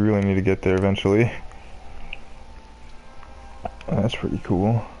because we really need to get there eventually. That's pretty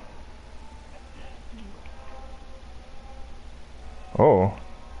cool. Oh,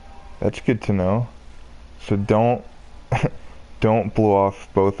 that's good to know. So don't blow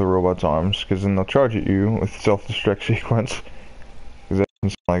off both the robot's arms, because then they'll charge at you with self-destruct sequence. Because that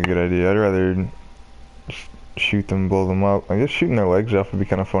doesn't sound like a good idea. I'd rather just shoot them, blow them up. I guess shooting their legs off would be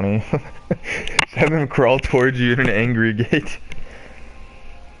kind of funny. Just have them crawl towards you in an angry gait.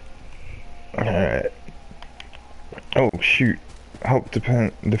 Alright. Oh, shoot. Help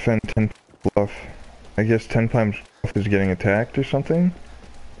defend 10 bluff. I guess 10 times bluff is getting attacked or something.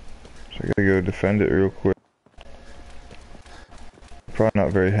 So I gotta go defend it real quick. Probably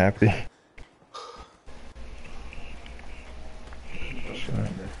not very happy.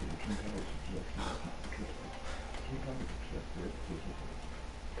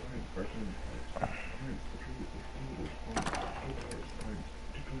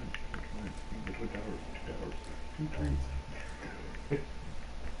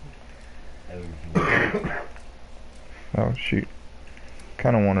 Oh shoot.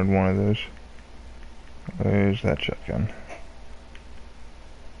 Kinda wanted one of those. There's that shotgun.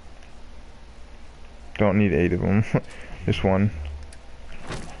 Don't need 8 of them. Just one.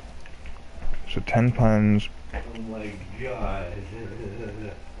 So 10 puns. Oh my god.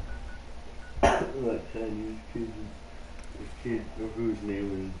 Look, son, this kid whose name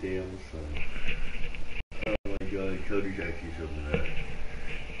was Dale's son. Oh my god, Cody's actually something like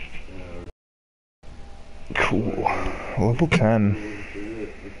that. Cool. Level 10.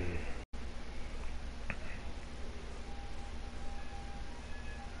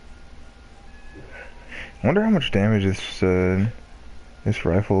 I wonder how much damage this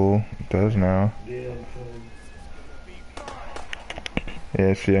rifle does now.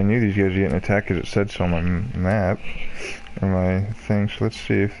 Yeah, see, I knew these guys were getting attacked because it said so on my map, or my thing, so let's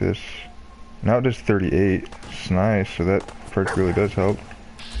see if this... Now it does 38, it's nice, so that perk really does help.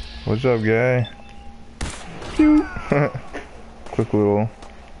 What's up, guy? Pew! Quick little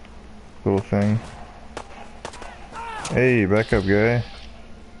thing. Hey, back up, guy.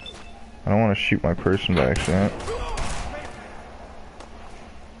 I don't want to shoot my person by accident.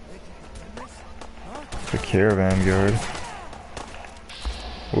 The caravan guard.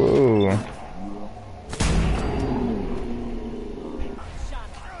 Whoa.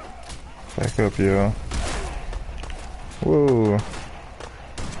 Back up, yo. Whoa.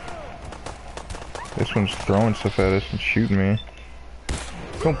 This one's throwing stuff at us and shooting me.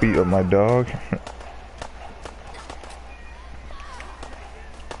 Don't beat up my dog.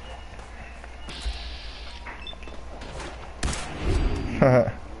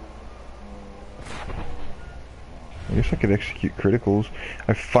 I guess I could execute criticals.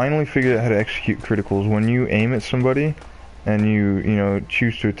 I finally figured out how to execute criticals. When you aim at somebody and you know,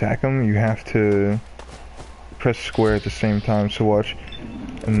 choose to attack them, you have to press square at the same time. So watch.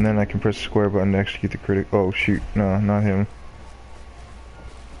 And then I can press the square button to execute the critical. Oh shoot, no, not him.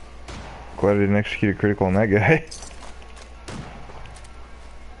 Glad I didn't execute a critical on that guy.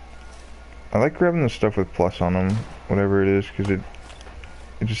 I like grabbing the stuff with plus on them, whatever it is, because it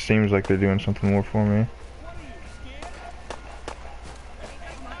just seems like they're doing something more for me.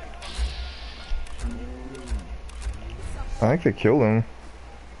 I think they killed him.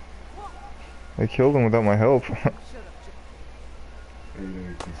 They killed him without my help.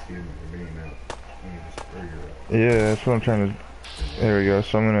 Yeah, that's what I'm trying to... There we go,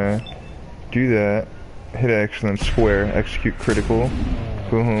 so I'm gonna do that. Hit X and then square, execute critical.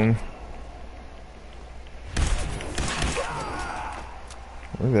 Boom.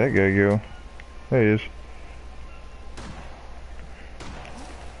 Where'd that guy go? There he is.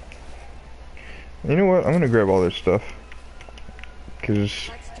 You know what? I'm gonna grab all this stuff. Cause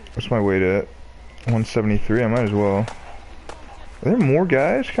what's my weight at? 173, I might as well. Are there more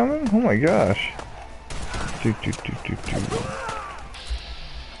guys coming? Oh my gosh.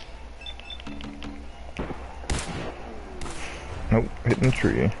 Nope, hitting the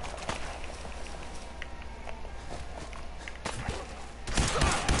tree.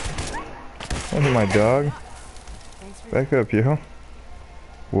 Don't hit my dog. Back up, yo.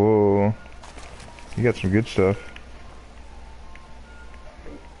 Whoa. You got some good stuff.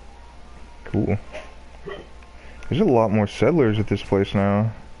 Cool. There's a lot more settlers at this place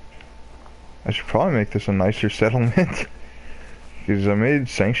now. I should probably make this a nicer settlement. Because I made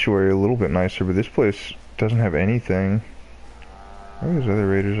Sanctuary a little bit nicer, but this place doesn't have anything. Where are those other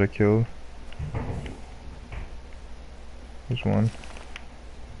raiders I killed? There's one.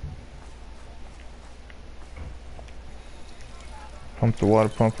 Pump the water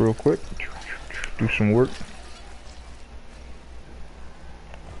pump real quick. Do some work.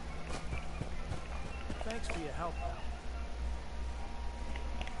 Thanks for your help, pal.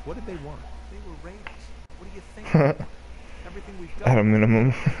 What did they want? They were raiders. What do you think? Everything we've done. At a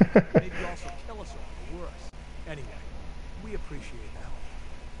minimum. Maybe also kill us all, or worse. Anyway, we appreciate the help.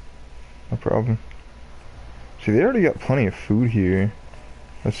 No problem. See, they already got plenty of food here.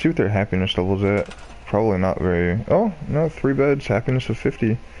 Let's see what their happiness level's at. Probably not very... Oh, no, 3 beds, happiness of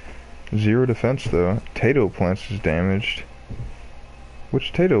 50. 0 defense, though. Potato plants is damaged.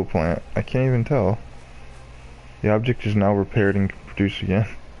 Which potato plant? I can't even tell. The object is now repaired and can produce again.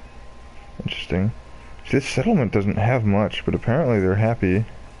 Interesting. See, this settlement doesn't have much, but apparently they're happy.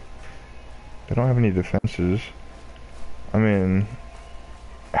 They don't have any defenses. I mean...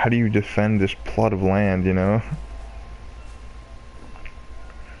 How do you defend this plot of land, you know?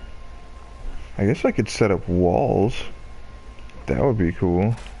 I guess I could set up walls. That would be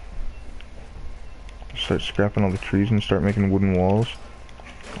cool. Start scrapping all the trees and start making wooden walls.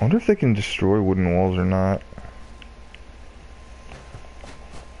 I wonder if they can destroy wooden walls or not.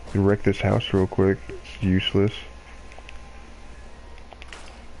 Could wreck this house real quick. It's useless.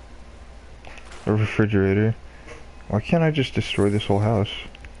 A refrigerator. Why can't I just destroy this whole house?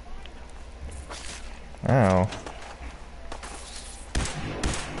 Ow.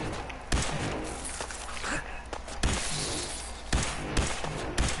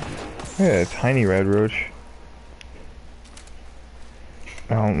 Yeah, tiny red roach.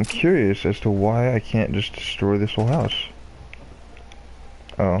 Now, I'm curious as to why I can't just destroy this whole house.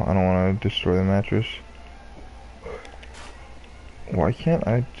 Oh, I don't want to destroy the mattress. Why can't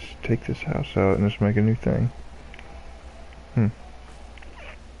I just take this house out and just make a new thing?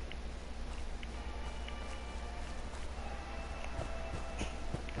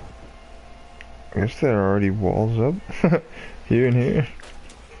 I guess there are already walls up here and here.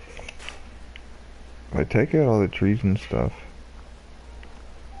 If I take out all the trees and stuff.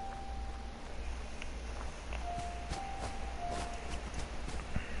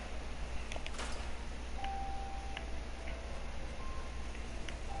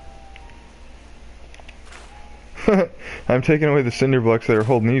 I'm taking away the cinder blocks that are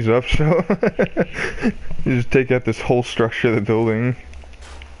holding these up, so you just take out this whole structure of the building.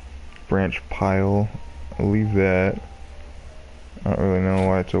 Branch pile. I'll leave that. I don't really know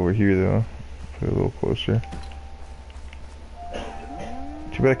why it's over here though. Put it a little closer.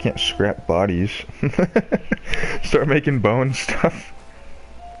 Too bad I can't scrap bodies. Start making bone stuff.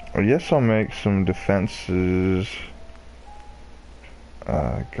 I guess I'll make some defenses.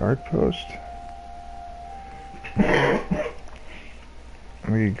 Guard post.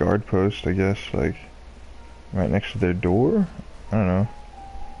 Maybe a guard post, I guess, like right next to their door. I don't know.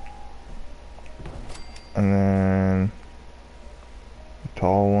 And then a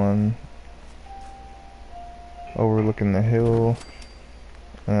tall one overlooking the hill.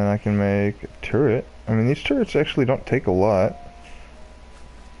 And then I can make a turret. I mean, these turrets actually don't take a lot.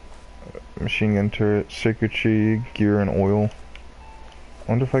 Machine gun turret, circuitry, gear, and oil. I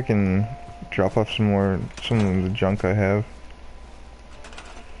wonder if I can drop off some of the junk I have.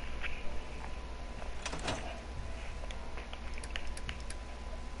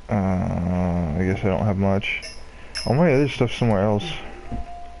 I guess I don't have much. All my other stuff's somewhere else.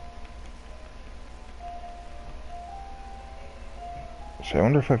 So I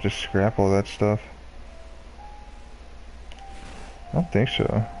wonder if I have to scrap all that stuff. I don't think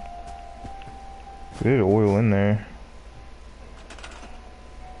so. There's oil in there.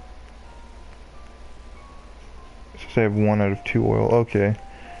 It says I have 1 out of 2 oil. Okay.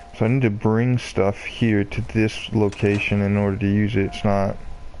 So I need to bring stuff here to this location in order to use it. It's not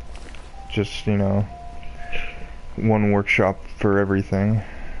just, you know, one workshop for everything.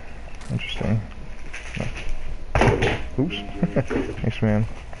 Interesting. Oops. Thanks, man.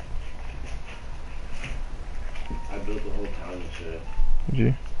 I built the whole town and shit. Did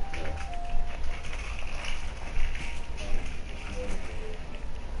you?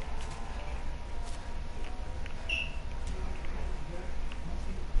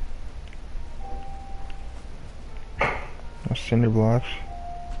 No cinder blocks.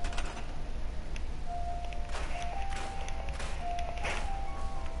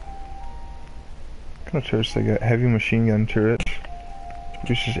 What kind of turrets they got? Heavy machine gun turrets.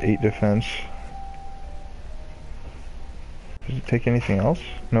 Reduces 8 defense. Does it take anything else?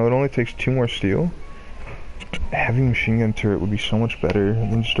 No, it only takes 2 more steel. A heavy machine gun turret would be so much better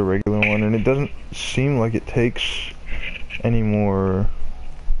than just a regular one, and it doesn't seem like it takes any more.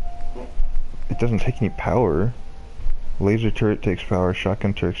 It doesn't take any power. Laser turret takes power,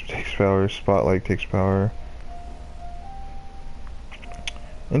 shotgun turret takes power, spotlight takes power.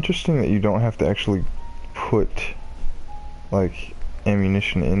 Interesting that you don't have to actually put like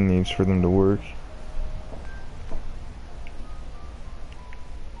ammunition in these for them to work.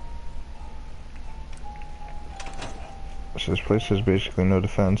 So this place has basically no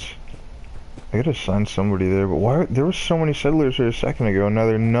defense. I gotta assign somebody there, but why? There were so many settlers here a second ago, and now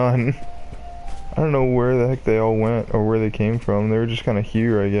there are none. I don't know where the heck they all went or where they came from. They were just kind of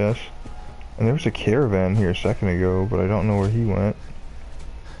here, I guess. And there was a caravan here a second ago, but I don't know where he went.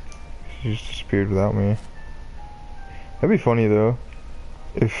 He just disappeared without me. That'd be funny though,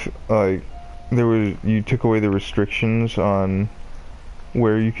 if like you took away the restrictions on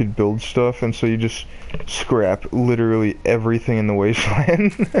where you could build stuff, and so you just scrap literally everything in the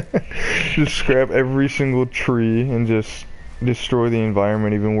wasteland. Just scrap every single tree and just destroy the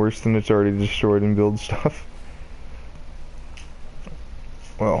environment even worse than it's already destroyed, and build stuff.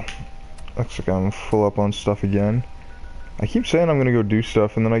 Well, looks like I'm full up on stuff again. I keep saying I'm gonna go do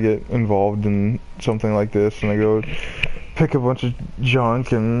stuff, and then I get involved in something like this, and I go pick a bunch of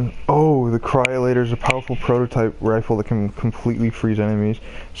junk, and oh, the Cryolator is a powerful prototype rifle that can completely freeze enemies.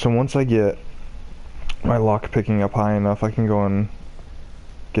 So once I get my lock picking up high enough, I can go and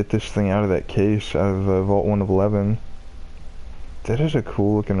get this thing out of that case, out of Vault 1 of 11. That is a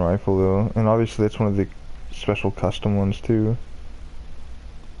cool looking rifle though, and obviously that's one of the special custom ones too.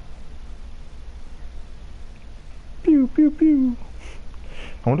 Pew pew pew.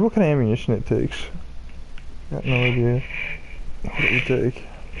 I wonder what kind of ammunition it takes. Got no idea what it would take.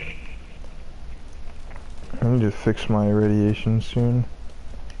 I need to fix my radiation soon.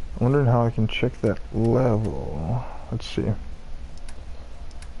 I'm wondering how I can check that level. Let's see.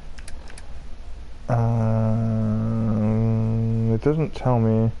 It doesn't tell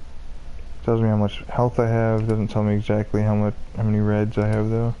me. It tells me how much health I have. It doesn't tell me exactly how many reds I have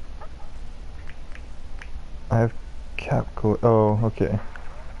though. I have oh, okay.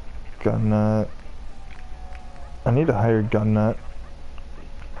 Gun nut. I need a higher gun nut.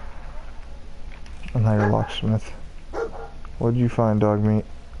 And higher locksmith. What'd you find, Dogmeat?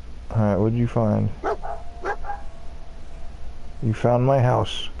 Alright, what'd you find? You found my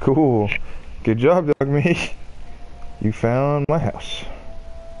house. Cool. Good job, Dogmeat. You found my house.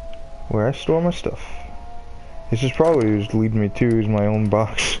 Where I store my stuff. This is probably what's leading me to is my own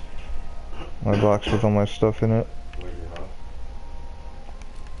box. My box with all my stuff in it. Where's your house?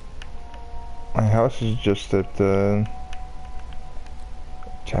 My house is just at the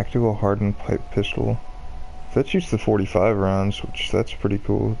tactical hardened pipe pistol. That shoots the 45 rounds, which that's pretty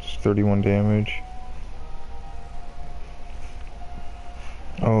cool. It's 31 damage.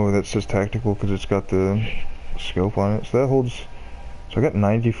 Oh, that says tactical because it's got the scope on it. So that holds. So I got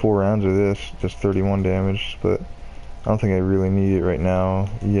 94 rounds of this, just 31 damage, but I don't think I really need it right now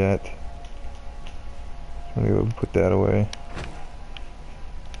yet. I'm gonna go put that away.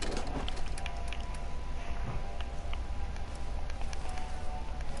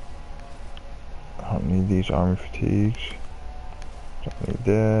 I don't need these armor fatigues. Don't need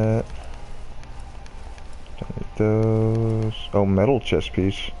that. Don't need those. Oh, metal chest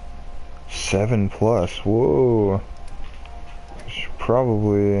piece. 7+. Whoa. I should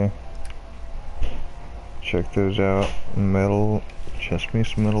probably check those out. Metal chest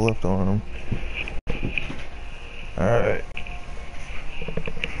piece, metal left on them. Alright.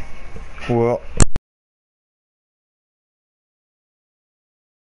 Well.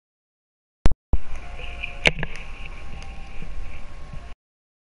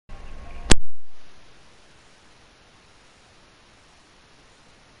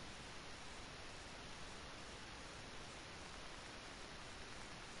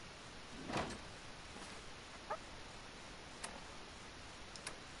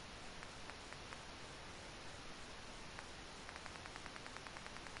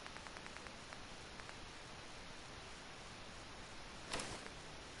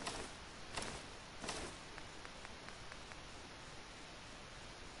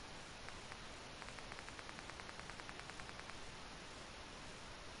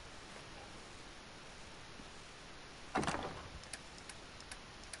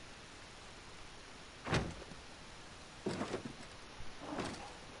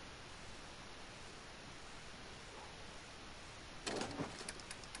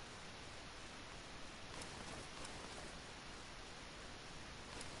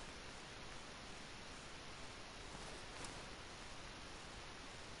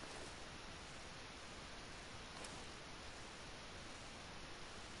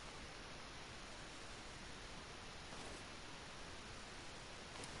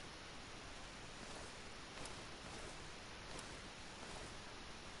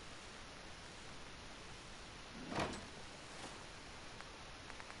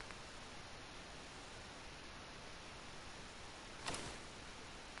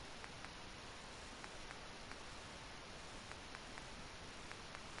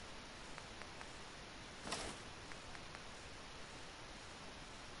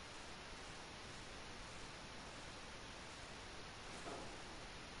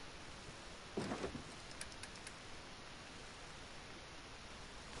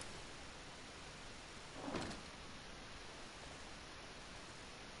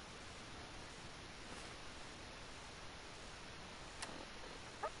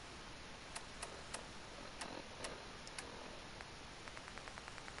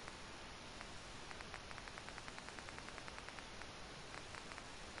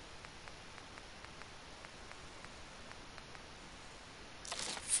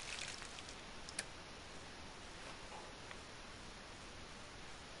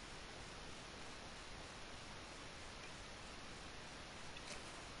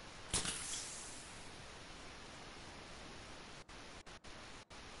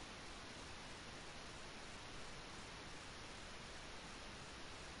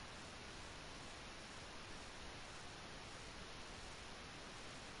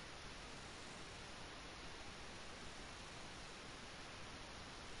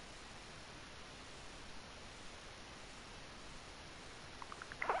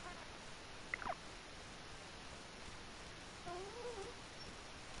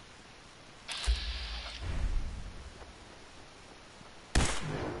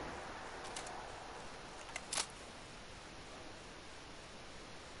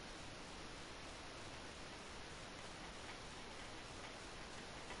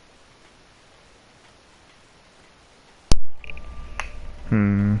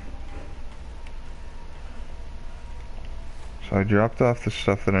 So I dropped off the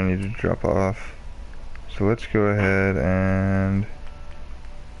stuff that I needed to drop off. So let's go ahead and...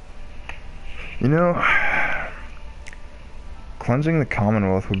 You know, cleansing the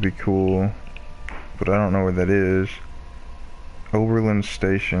Commonwealth would be cool, but I don't know where that is. Oberlin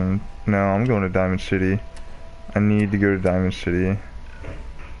Station. No, I'm going to Diamond City. I need to go to Diamond City.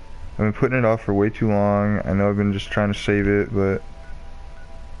 I've been putting it off for way too long. I know I've been just trying to save it, but...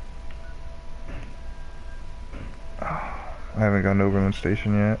 I haven't gone to Oberlin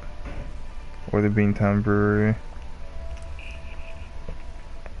Station yet. Or the Beantown Brewery.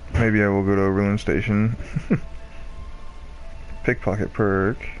 Maybe I will go to Oberlin Station. Pickpocket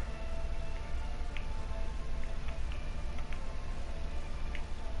perk.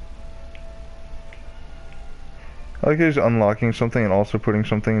 I like he's unlocking something and also putting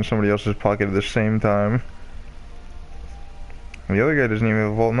something in somebody else's pocket at the same time. And the other guy doesn't even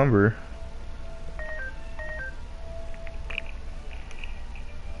have a vault number.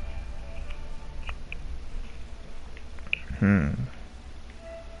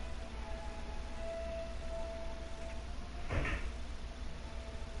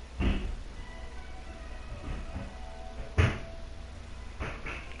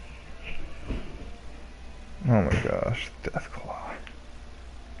 Oh my gosh, Deathclaw.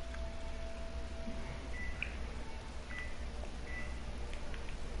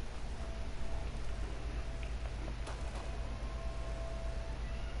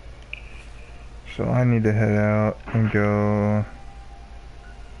 So I need to head out and go...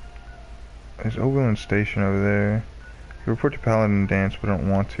 There's Oberlin Station over there. Report to Paladin Dance, but I don't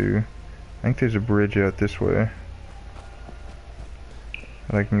want to. I think there's a bridge out this way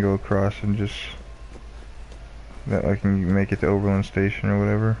that I can go across and just... that I can make it to Oberlin Station or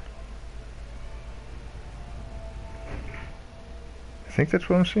whatever. I think that's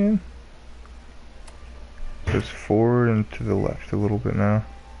what I'm seeing. So it's forward and to the left a little bit now.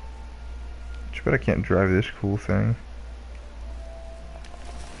 Too bad I can't drive this cool thing.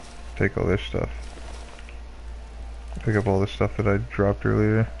 Take all this stuff. Pick up all the stuff that I dropped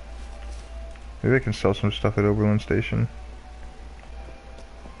earlier. Maybe I can sell some stuff at Oberlin Station.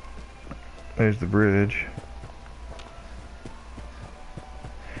 There's the bridge.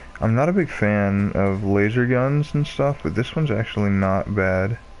 I'm not a big fan of laser guns and stuff, but this one's actually not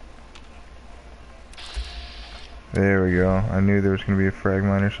bad. There we go. I knew there was going to be a frag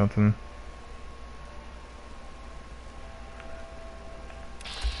mine or something.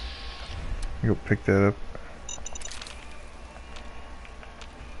 Go pick that up.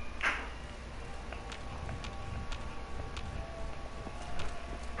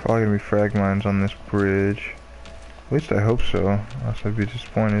 Probably going to be frag mines on this bridge. At least I hope so, else I'd be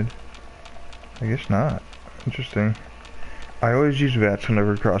disappointed. I guess not. Interesting. I always use VATS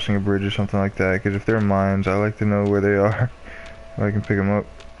whenever crossing a bridge or something like that, because if they're mines, I like to know where they are, so I can pick them up.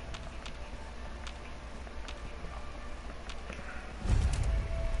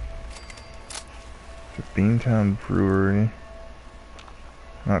 The Beantown Brewery.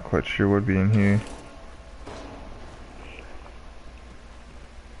 Not quite sure what'd be in here.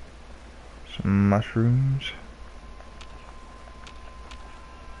 Some mushrooms.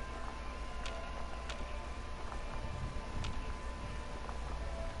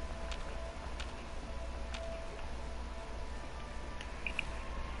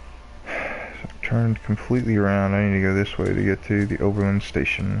 Turned completely around. I need to go this way to get to the Oberlin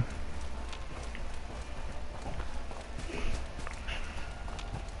Station.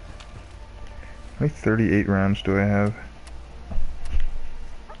 How many 38 rounds do I have?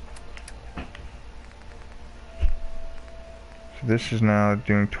 So this is now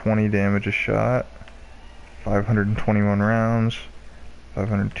doing 20 damage a shot. 521 rounds.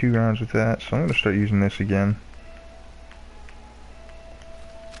 502 rounds with that. So I'm going to start using this again.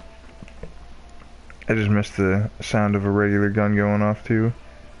 I just missed the sound of a regular gun going off too.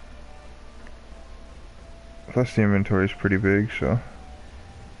 Plus the inventory is pretty big, so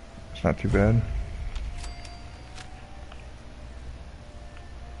it's not too bad.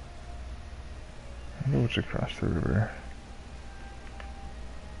 I wonder what's across the river.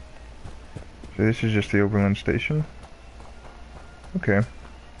 So this is just the Oberlin Station? Okay.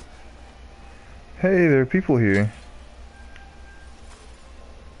 Hey, there are people here.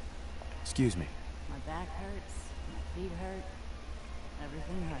 Excuse me. Back hurts, my feet hurt,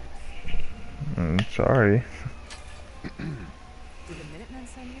 everything hurts. Sorry. Did the Minutemen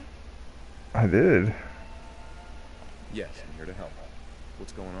send you? I did. Yes, I'm here to help.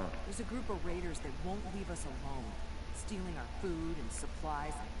 What's going on? There's a group of raiders that won't leave us alone. stealing our food and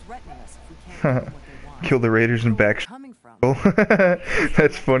supplies and threatening us if we can't give them what they want. Kill the raiders and back. Coming from.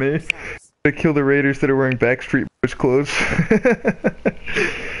 That's funny. They kill the raiders that are wearing Backstreet Boys clothes.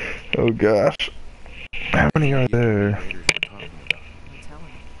 Oh gosh. How many are there? I'm telling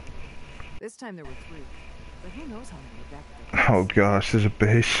you. This time there were 3. But who knows how many are back at the base. Oh gosh, there's a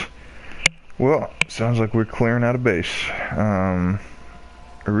base. Well, sounds like we're clearing out a base.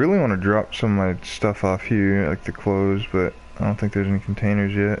 I really want to drop some of my stuff off here, like the clothes, but I don't think there's any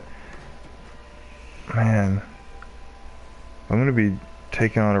containers yet. Man. I'm gonna be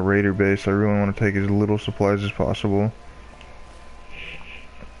taking on a raider base. I really want to take as little supplies as possible.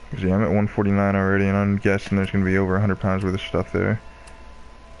 Cause yeah, I'm at 149 already, and I'm guessing there's gonna be over 100 pounds worth of stuff there.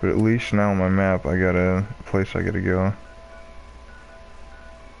 But at least now on my map, I got a place I gotta go.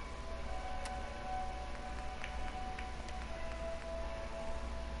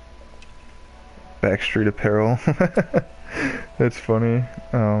 Backstreet apparel. That's funny.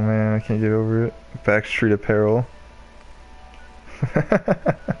 Oh man, I can't get over it. Backstreet apparel.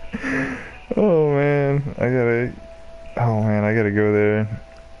 Oh man, I gotta go there.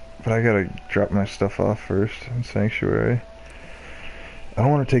 But I gotta drop my stuff off first in Sanctuary. I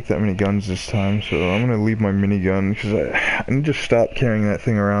don't want to take that many guns this time, so I'm gonna leave my minigun, because I need to stop carrying that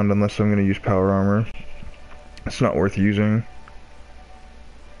thing around unless I'm gonna use power armor. It's not worth using.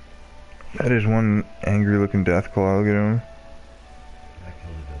 That is one angry looking Deathclaw, look at him.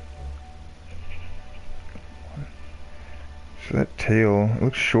 So that tail, it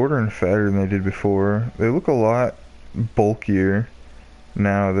looks shorter and fatter than they did before. They look a lot bulkier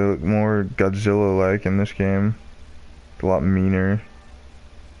now. They look more Godzilla-like in this game. A lot meaner.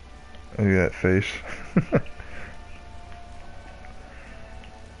 Look at that face.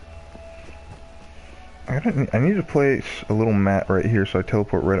 I need to place a little mat right here so I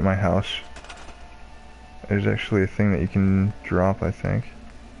teleport right at my house. There's actually a thing that you can drop, I think.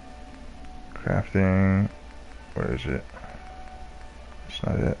 Crafting. Where is it? It's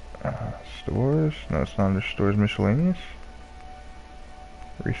not it. Stores? No, it's not under stores. Miscellaneous?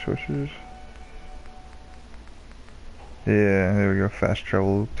 Resources? Yeah, there we go. Fast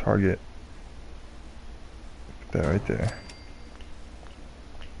travel target. Put that right there.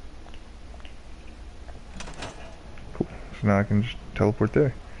 Cool. So now I can just teleport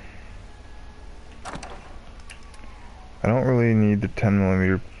there. I don't really need the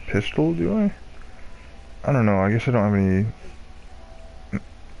 10mm pistol, do I? I don't know. I guess I don't have any...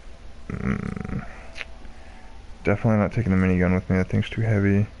 Definitely not taking the minigun with me. That thing's too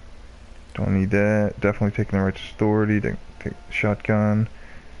heavy. Don't need that. Definitely taking the Righteous Authority. Take the shotgun.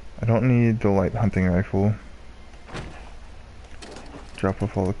 I don't need the light hunting rifle. Drop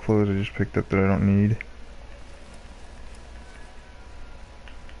off all the clothes I just picked up that I don't need.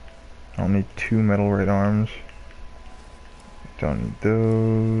 I don't need 2 metal right arms. Don't need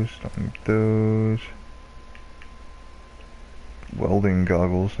those. Don't need those. Welding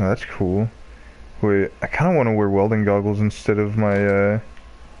goggles. Now that's cool. Wait, I kind of want to wear welding goggles instead of my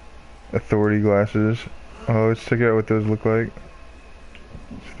authority glasses. Oh, let's check out what those look like.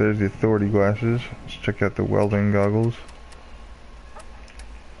 So there's the authority glasses. Let's check out the welding goggles.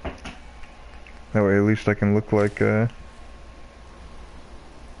 That way at least I can look like yeah,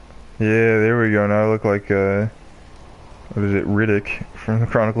 there we go. Now I look like what is it, Riddick from the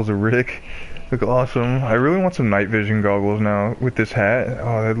Chronicles of Riddick. Look awesome. I really want some night vision goggles now with this hat.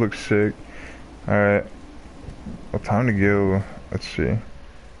 Oh, that looks sick. Alright. Well, time to go. Let's see.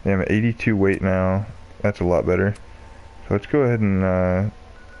 Yeah, I'm at 82 weight now. That's a lot better. So let's go ahead and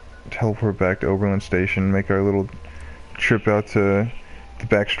teleport back to Oberlin Station. Make our little trip out to the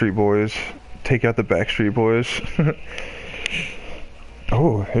Backstreet Boys. Take out the Backstreet Boys.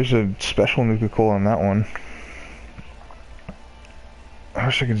 Oh, there's a special nuka cola on that one. I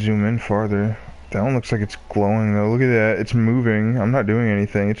wish I could zoom in farther. That one looks like it's glowing though. Look at that. It's moving. I'm not doing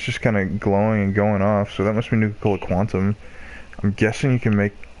anything. It's just kind of glowing and going off. So that must be Nuka-Cola Quantum. I'm guessing you can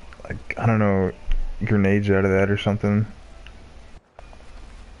make, like, I don't know, grenades out of that or something.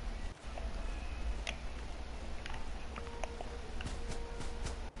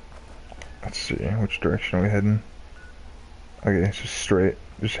 Let's see. Which direction are we heading? Okay, it's just straight.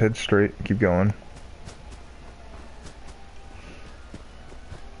 Just head straight. Keep going.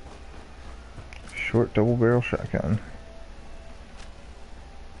 Short double barrel shotgun.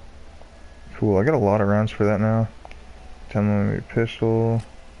 Cool, I got a lot of rounds for that now. 10mm pistol.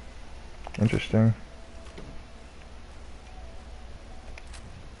 Interesting.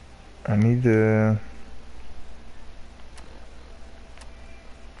 I need to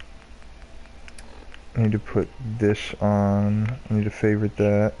put this on. I need to favorite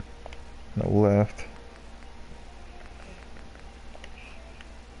that on the left.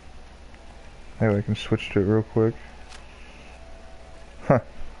 Hey, I can switch to it real quick. Huh.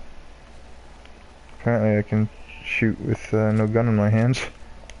 Apparently I can shoot with no gun in my hands.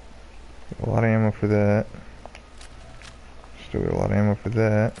 A lot of ammo for that. Still got a lot of ammo for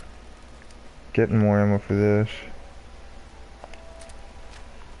that. Getting more ammo for this.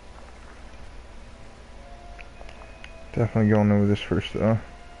 Definitely going over this first though.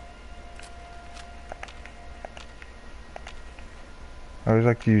 I always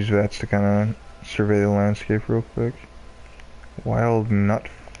like to use VATS to kind of survey the landscape real quick. Wild nut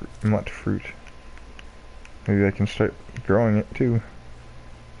fruit. Maybe I can start growing it too.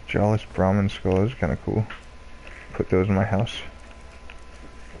 Jawless Brahmin skull is kind of cool. Put those in my house.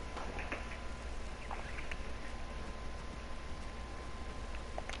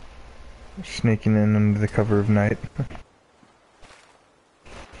 Sneaking in under the cover of night.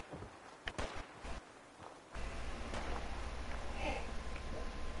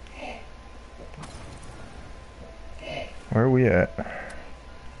 Where are we at?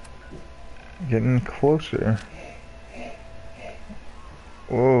 Getting closer.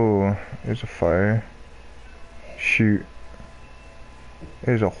 Whoa, there's a fire. Shoot.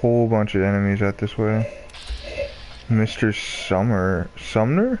 There's a whole bunch of enemies out this way. Mr.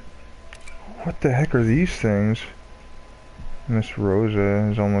 Sumner? What the heck are these things? Miss Rosa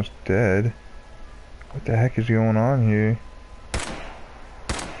is almost dead. What the heck is going on here?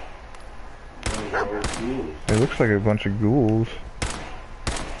 It looks like a bunch of ghouls.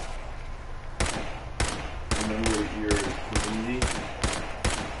 Remember your community?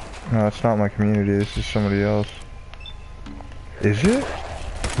 No, it's not my community, this is somebody else. Is it?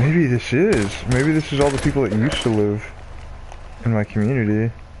 Maybe this is. Maybe this is all the people that used to live in my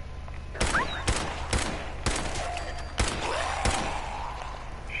community.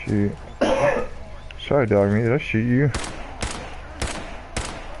 Shoot. Sorry, Dogmeat, did I shoot you?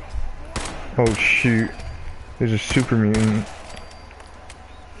 Oh shoot. There's a super mutant.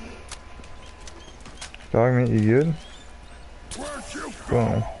 Dogmeat, you good?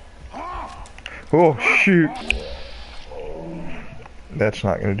 Boom. Oh shoot. That's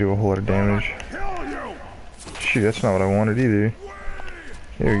not gonna do a whole lot of damage. Shoot, that's not what I wanted either.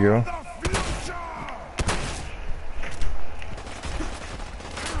 There we go.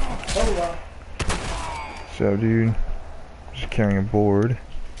 So dude, just carrying a board.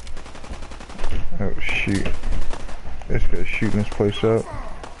 Oh shoot. This guy's shooting this place up.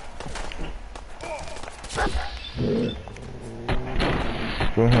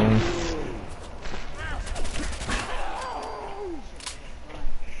 Go home.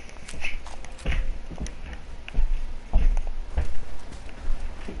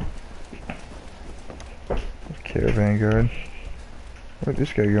 Caravan guard. Where'd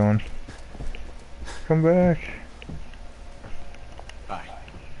this guy going? Come back. Hi.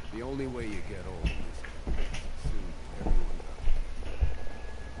 The only way you get old is soon everyone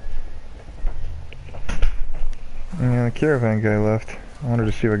does. Yeah, the caravan guy left. I wanted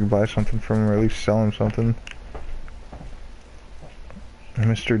to see if I could buy something from him or at least sell him something.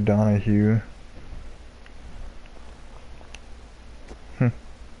 Mr. Donahue.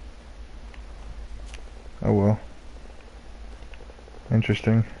 Oh well.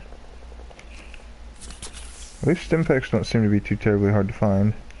 Interesting. At least stim packs don't seem to be too terribly hard to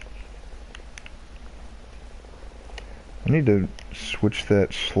find. I need to switch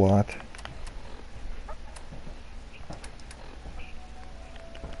that slot.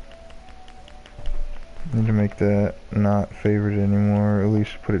 I need to make that not favored anymore, or at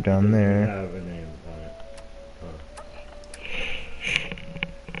least put it down there. Have a name on it.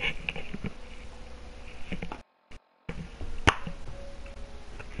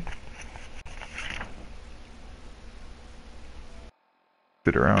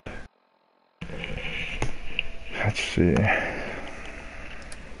 Fit around. Let's see.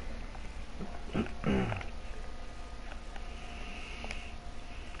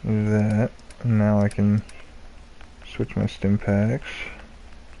 That. Now I can switch my stim packs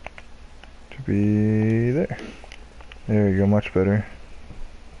to be there. There you go, much better.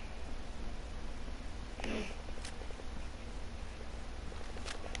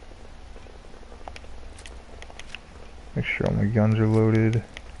 Make sure all my guns are loaded.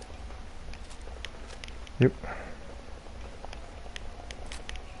 Yep.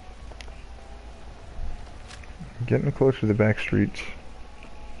 Getting close to the back streets.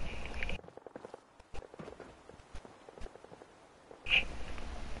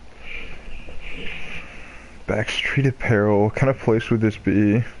 Backstreet apparel. What kind of place would this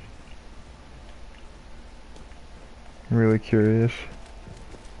be? I'm really curious.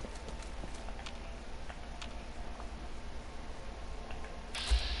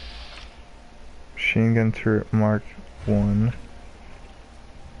 machine gun turret Mark 1.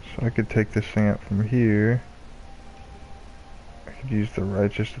 So I could take this thing out from here. I could use the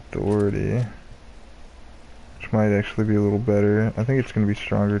righteous authority, which might actually be a little better. I think it's going to be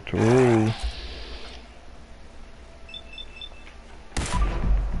stronger to... Ooh.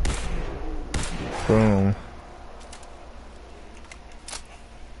 Boom.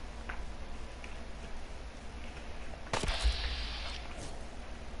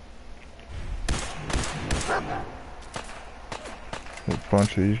 A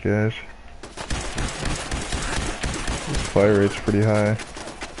bunch of these guys. This fire rate's pretty high.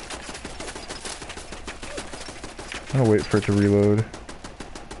 I'm gonna wait for it to reload.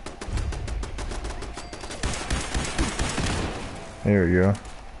 There we go.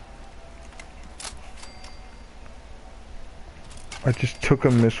 I just took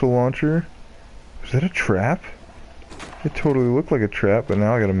a missile launcher. Was that a trap? It totally looked like a trap, but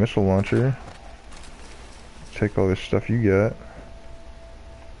now I got a missile launcher. Let's take all this stuff you got.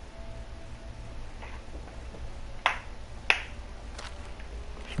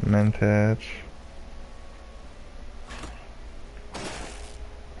 Some mentats.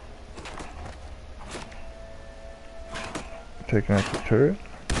 Taking out the turret.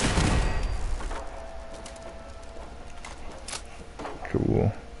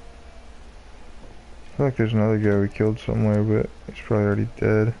 Cool. I feel like there's another guy we killed somewhere, but he's probably already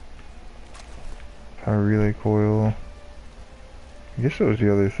dead. Power relay coil. I guess that was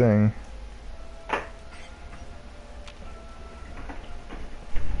the other thing.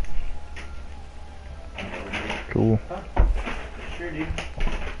 Cool. Huh? Sure, dude.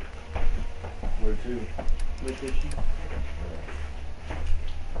 Where to? Where fishing?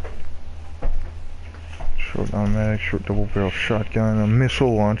 Short automatic, short double barrel shotgun, a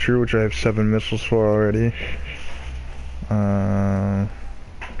missile launcher, which I have 7 missiles for already.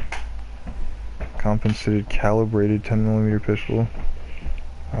 Compensated calibrated 10mm pistol.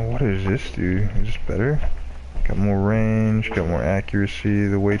 Oh, what does this do? Is this better? Got more range, got more accuracy,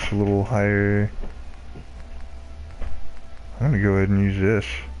 the weight's a little higher. I'm gonna go ahead and use this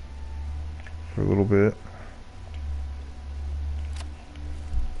for a little bit.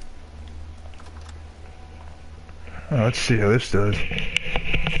 Oh, let's see how this does.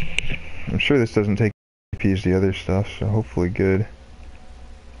 I'm sure this doesn't take AP as the other stuff, so hopefully good.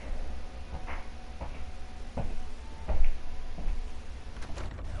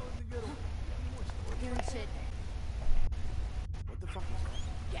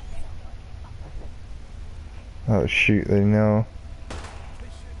 Oh shoot, they know.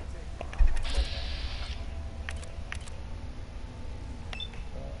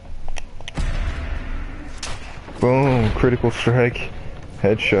 Boom, critical strike,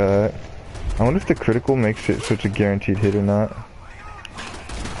 headshot. I wonder if the critical makes it so it's a guaranteed hit or not.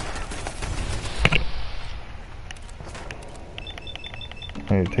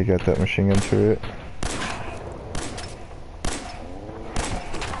 I need to take out that machine gun turret.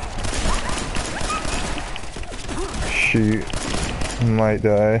 Shoot, might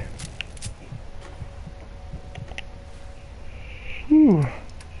die. Whew.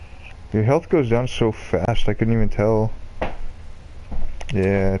 Your health goes down so fast, I couldn't even tell.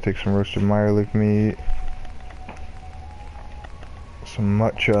 Yeah, take some roasted Meyerlick meat. Some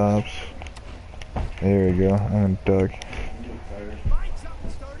mutt chops. There we go, I'm gonna duck.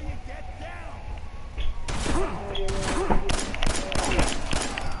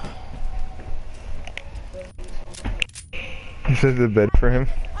 You said the bed for him?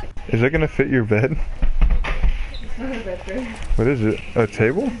 Is that gonna fit your bed? It's not a bed frame. What is it? A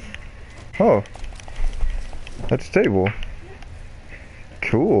table? Oh. That's a table.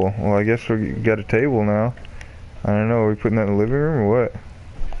 Cool. Well, I guess we got a table now. I don't know, are we putting that in the living room or what?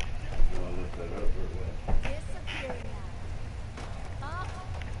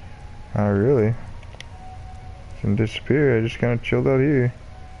 Oh, really? Didn't disappear, I just kind of chilled out here.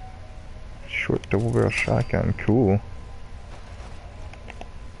 Short double barrel shotgun, cool.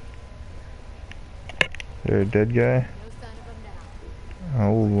 There a dead guy? An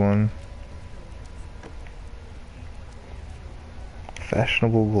old one.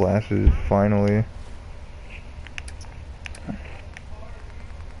 Fashionable glasses, finally.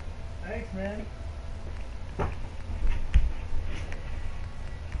 Thanks, man.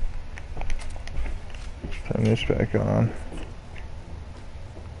 Turn this back on.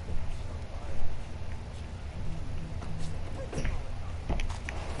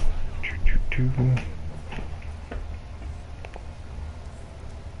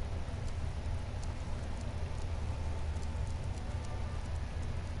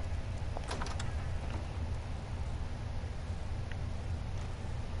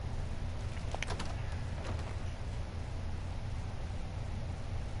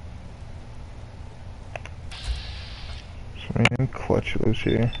 So many clutchless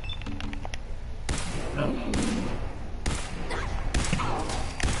here.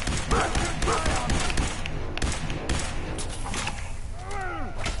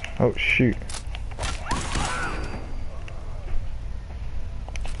 Oh shoot.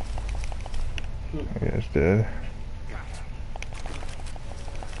 I guess dead.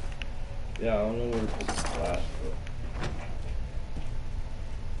 Yeah, I don't know where to put the glass though.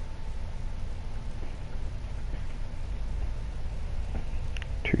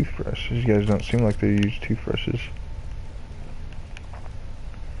 Toothbrushes. You guys don't seem like they use toothbrushes.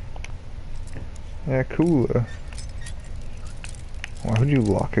 Yeah, cooler. Why would you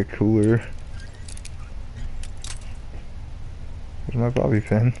lock a cooler? Here's my bobby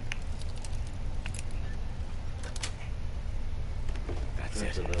pin. That's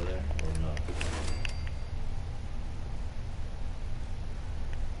it. There or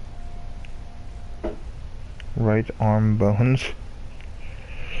not? Right arm bones.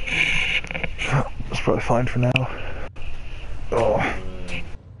 That's probably fine for now. Oh,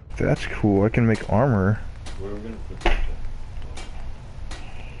 that's cool. I can make armor. Where are we gonna put this?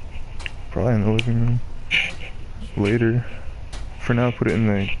 Probably in the living room. Later. For now, put it in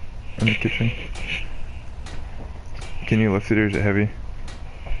the kitchen. Can you lift it or is it heavy?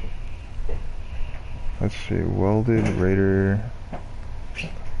 Let's see. Welded Raider.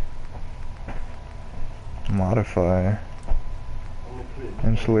 Modify.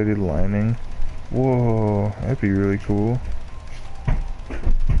 Insulated lining. Whoa, that'd be really cool.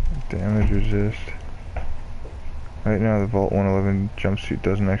 Damage resist. Right now the Vault 111 jumpsuit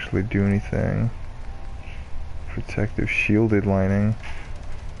doesn't actually do anything. Protective shielded lining.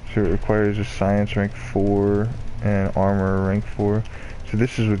 So it requires a science rank 4 and armor rank 4. So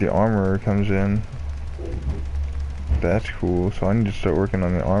this is where the armor comes in. That's cool. So I need to start working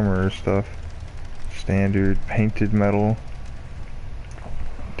on the armor stuff. Standard painted metal.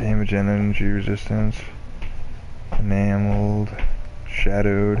 Damage and energy resistance. Enameled.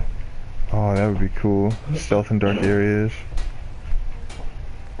 Shadowed. Oh, that would be cool. Stealth in dark areas.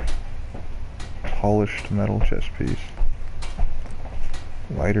 Polished metal chest piece.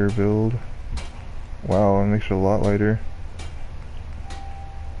 Lighter build. Wow, it makes it a lot lighter.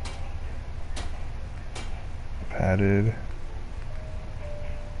 Padded.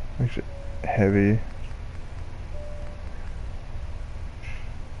 Makes it heavy.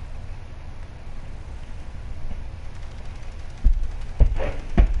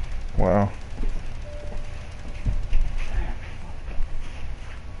 Wow.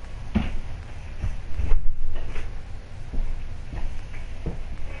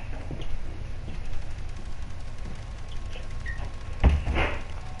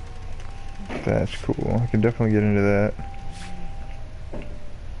 That's cool. I can definitely get into that.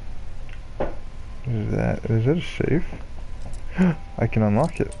 Is that a safe? I can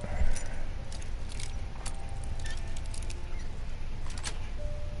unlock it.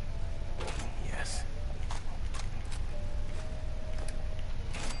 Yes.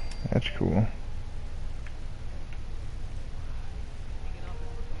 That's cool.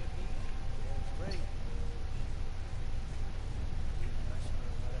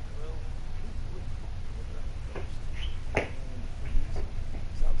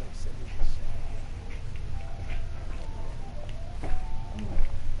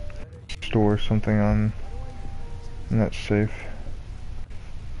 Store something on in that safe.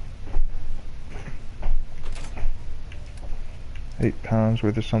 £8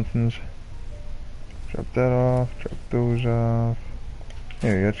 worth of somethings. Drop that off, drop those off.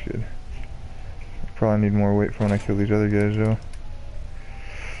 Yeah, that's good. Probably need more weight for when I kill these other guys though.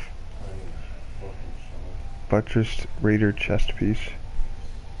 Buttressed Raider chest piece.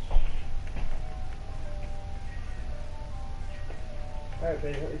 Alright,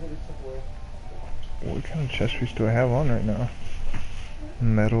 babe, what is this stuff worth? What kind of chest piece do I have on right now?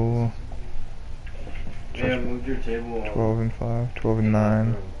 Metal. Yeah, move your table 12 and 5, 12 and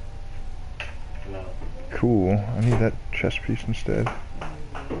 9. No. Cool. I need that chest piece instead.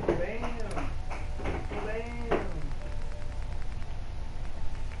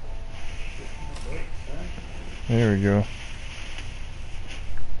 There we go. You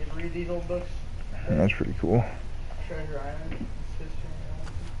ever read these old books? That's pretty cool. Treasure Island, it's history.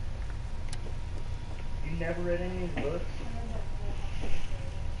 You never read any of these books?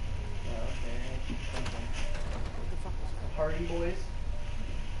 Oh, okay. Hardy Boys.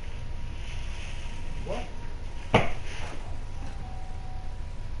 What?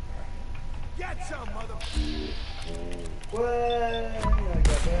 Get some, mother. What? I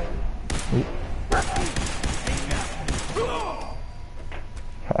got that.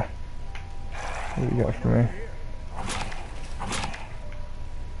 What do you got for me?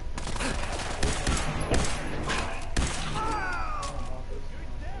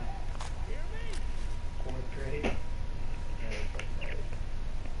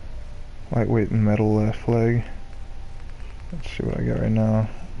 Lightweight metal left leg. Let's see what I got right now.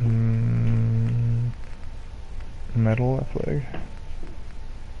 Metal left leg.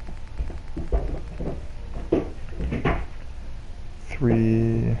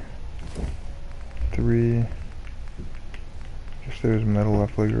 Three. Guess there was metal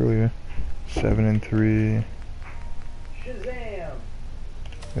left leg earlier. 7 and 3. Shazam!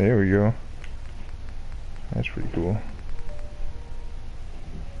 There we go. That's pretty cool.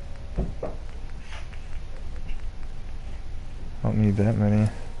 Don't need that many.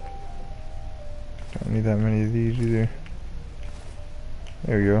 Don't need that many of these either.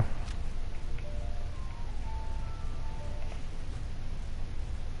 There we go.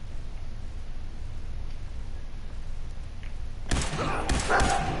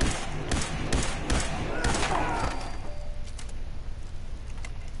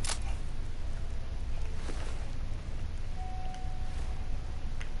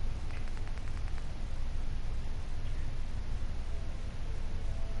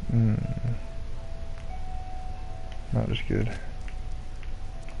 Not as good.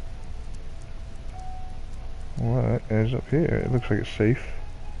 What is up here? It looks like a safe.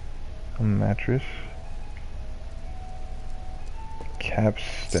 A mattress. Cap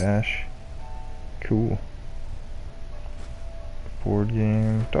stash. Cool. Board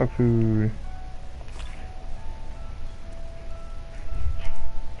game. Dog food.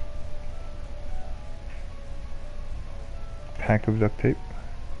 Pack of duct tape.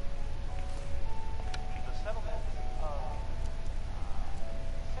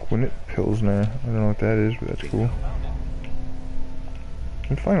 Quinnet Pilsner. I don't know what that is, but that's cool. You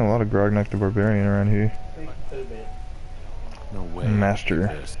can find a lot of Grognak the Barbarian around here. No way. Master.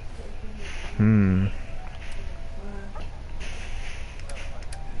 I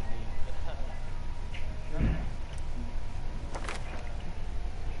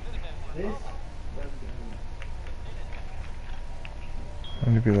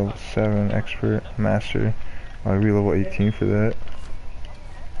need to be level 7, expert, master. I'll be level 18 for that.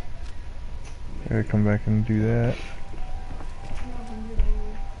 Gotta come back and do that.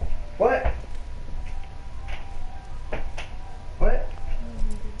 What? What?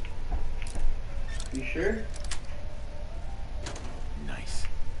 You sure? Nice.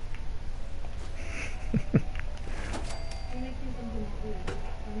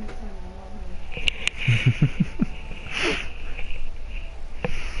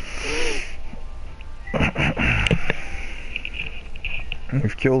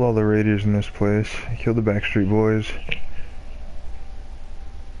 We've killed all the raiders in this place. Killed the Backstreet Boys.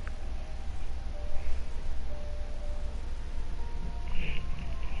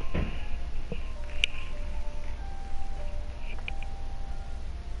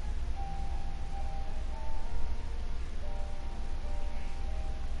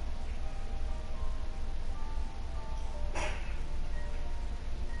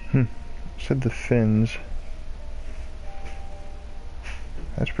 Said the fins.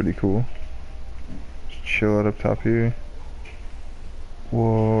 That's pretty cool. Just chill out up top here.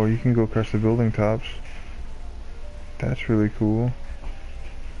 Whoa, you can go across the building tops. That's really cool.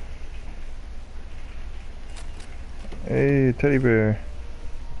 Hey, teddy bear.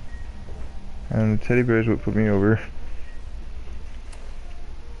 And the teddy bear is what put me over.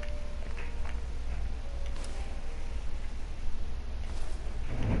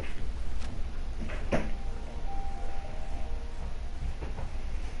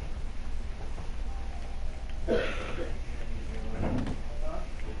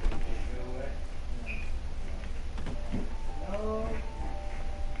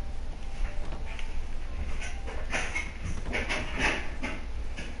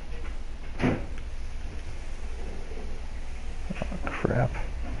 Crap.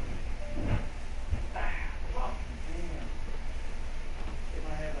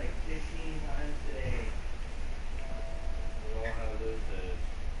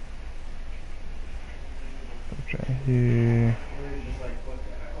 Okay, here.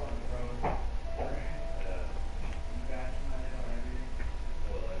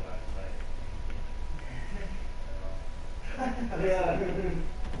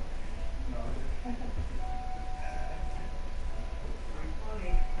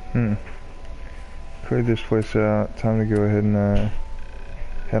 Cleared this place out. Time to go ahead and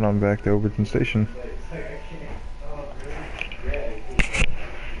head on back to Overton Station.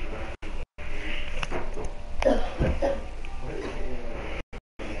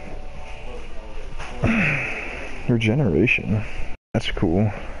 Regeneration. That's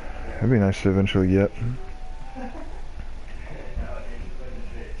cool. That'd be nice to eventually get.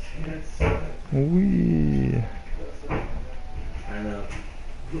 Wee. I know.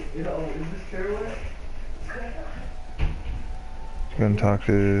 Go and talk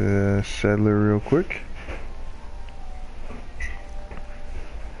to the settler real quick.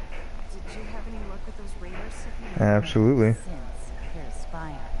 Did you have any luck with those raiders? Absolutely. They're a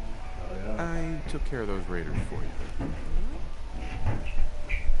spy on me. I took care of those raiders for you.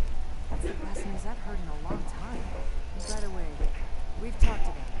 That's the best news I've heard in a long time. By the way, we've talked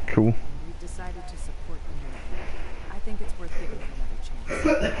about it. Cool. And we've decided to support the movement. I think it's worth giving it another chance.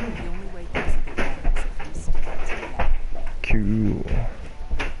 The only way things will get better is if we stay together. Cool.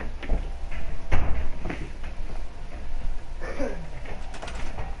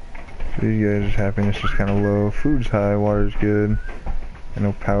 These guys' happiness is kind of low. Food's high, water's good. And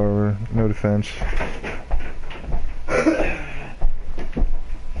no power, no defense.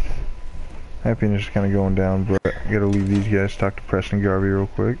 Happiness is kind of going down, but I gotta leave these guys, talk to Preston and Garvey real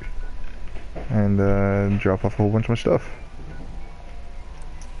quick. And drop off a whole bunch of my stuff.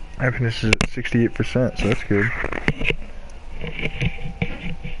 Happiness is at 68%, so that's good.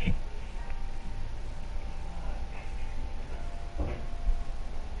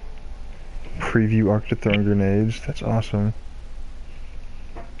 Preview arc to throwing grenades, that's awesome.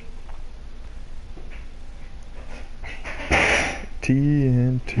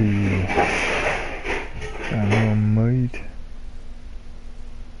 TNT. Dynamite.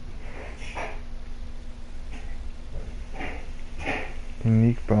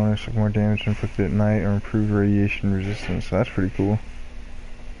 Unique bonus of more damage inflicted at night or improved radiation resistance. So that's pretty cool.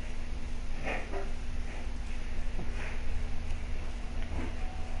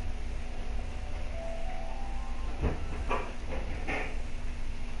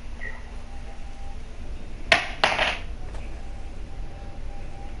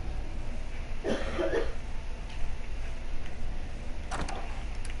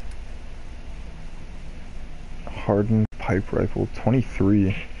 Hardened pipe rifle, 23.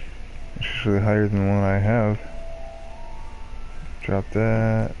 It's actually higher than the one I have. Drop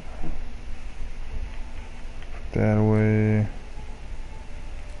that. Put that away.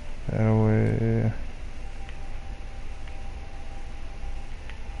 That away.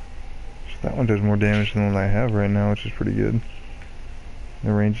 So that one does more damage than the one I have right now, which is pretty good.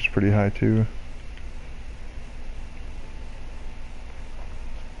 The range is pretty high too.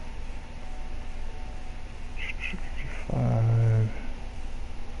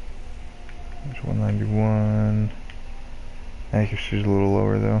 There's 191. Accuracy is a little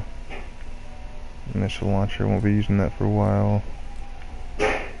lower though. Missile launcher, won't be using that for a while.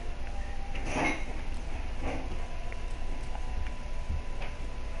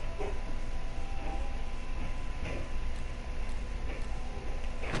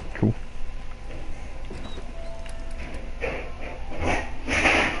 Cool.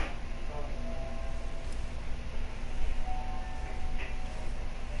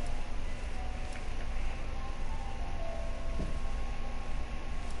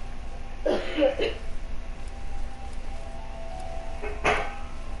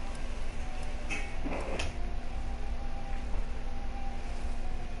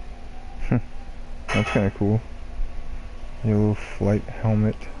 That's kind of cool. Yellow flight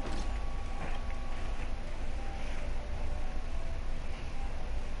helmet.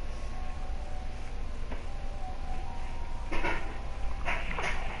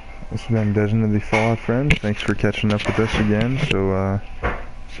 This has been Desmond of the Fallout Friends. Thanks for catching up with us again. So,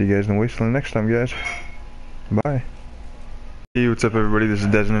 see you guys in the Wasteland next time, guys. Bye. Hey, what's up, everybody? This is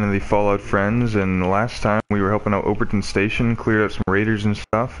Desmond of the Fallout Friends, and last time we were helping out Overton Station, cleared up some raiders and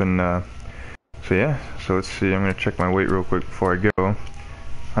stuff, and so yeah, so let's see, I'm gonna check my weight real quick before I go.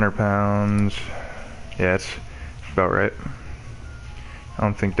 100 pounds, yeah, it's about right. I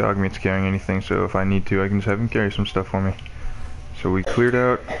don't think Dogmeat's carrying anything, so if I need to, I can just have him carry some stuff for me. So we cleared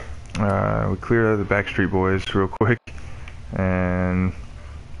out the Backstreet Boys real quick, and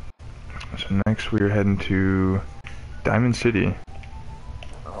so next we're heading to Diamond City.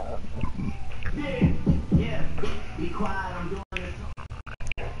 Yeah, be quiet, I'm doing this.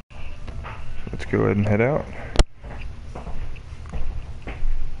 Let's go ahead and head out.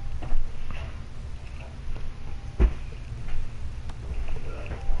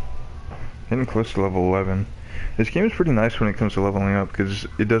 Getting close to level 11. This game is pretty nice when it comes to leveling up because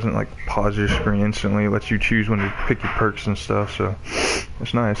it doesn't like pause your screen instantly. It lets you choose when to pick your perks and stuff, so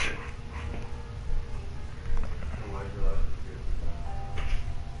it's nice.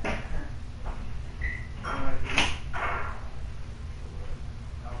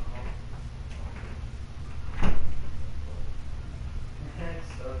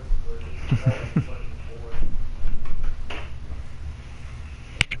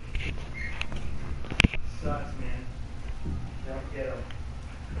 Sucks, man. Don't get them.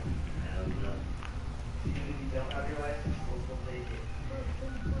 Even if you don't have your license, we'll still take it.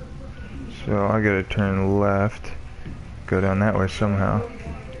 So I gotta turn left, go down that way somehow.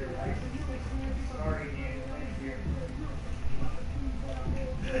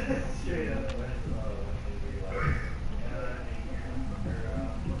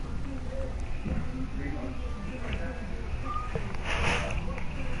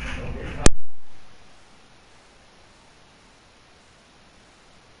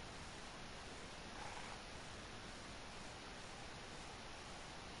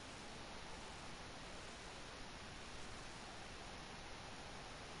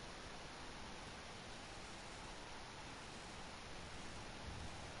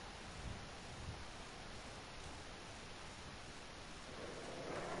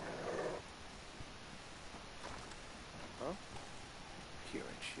 Pure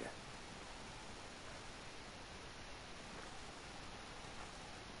and shit.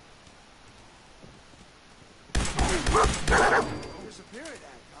 Disappeared,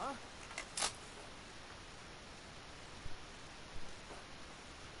 huh?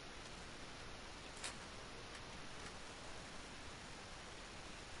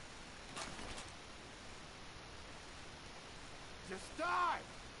 Just die!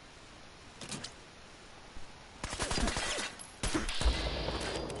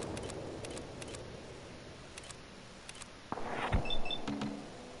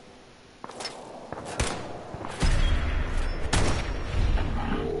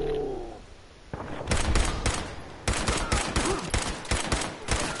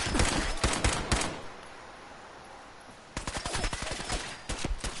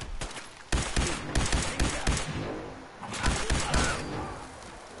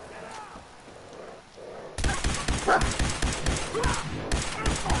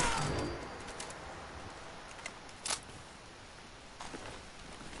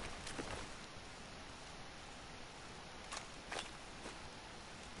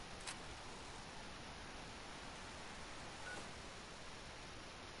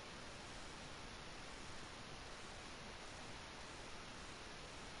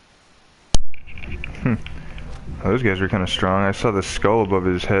 Those guys were kind of strong. I saw the skull above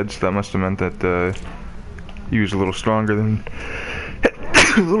his head, so that must have meant that he was a little stronger than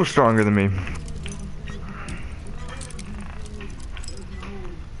a little stronger than me.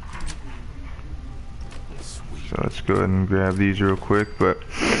 So let's go ahead and grab these real quick. But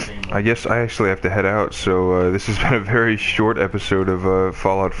I guess I actually have to head out. So this has been a very short episode of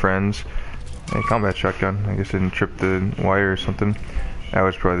Fallout Friends. Hey, combat shotgun. I guess I didn't trip the wire or something. That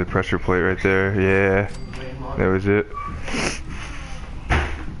was probably the pressure plate right there. Yeah, that was it.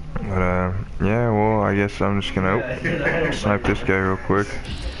 But yeah, well, I guess I'm just gonna snipe this guy real quick.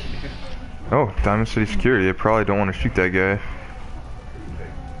 Oh, Diamond City Security. I probably don't want to shoot that guy.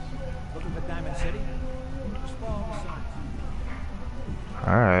 Looking for Diamond City? Just follow the signs.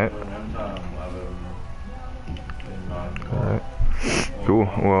 Alright. Alright. Cool.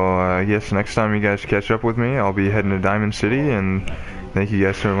 Well, I guess next time you guys catch up with me, I'll be heading to Diamond City, and thank you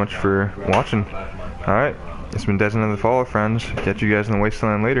guys so much for watching. Alright. It's been Desmond of the Fallout Friends. Catch you guys in the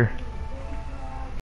Wasteland later.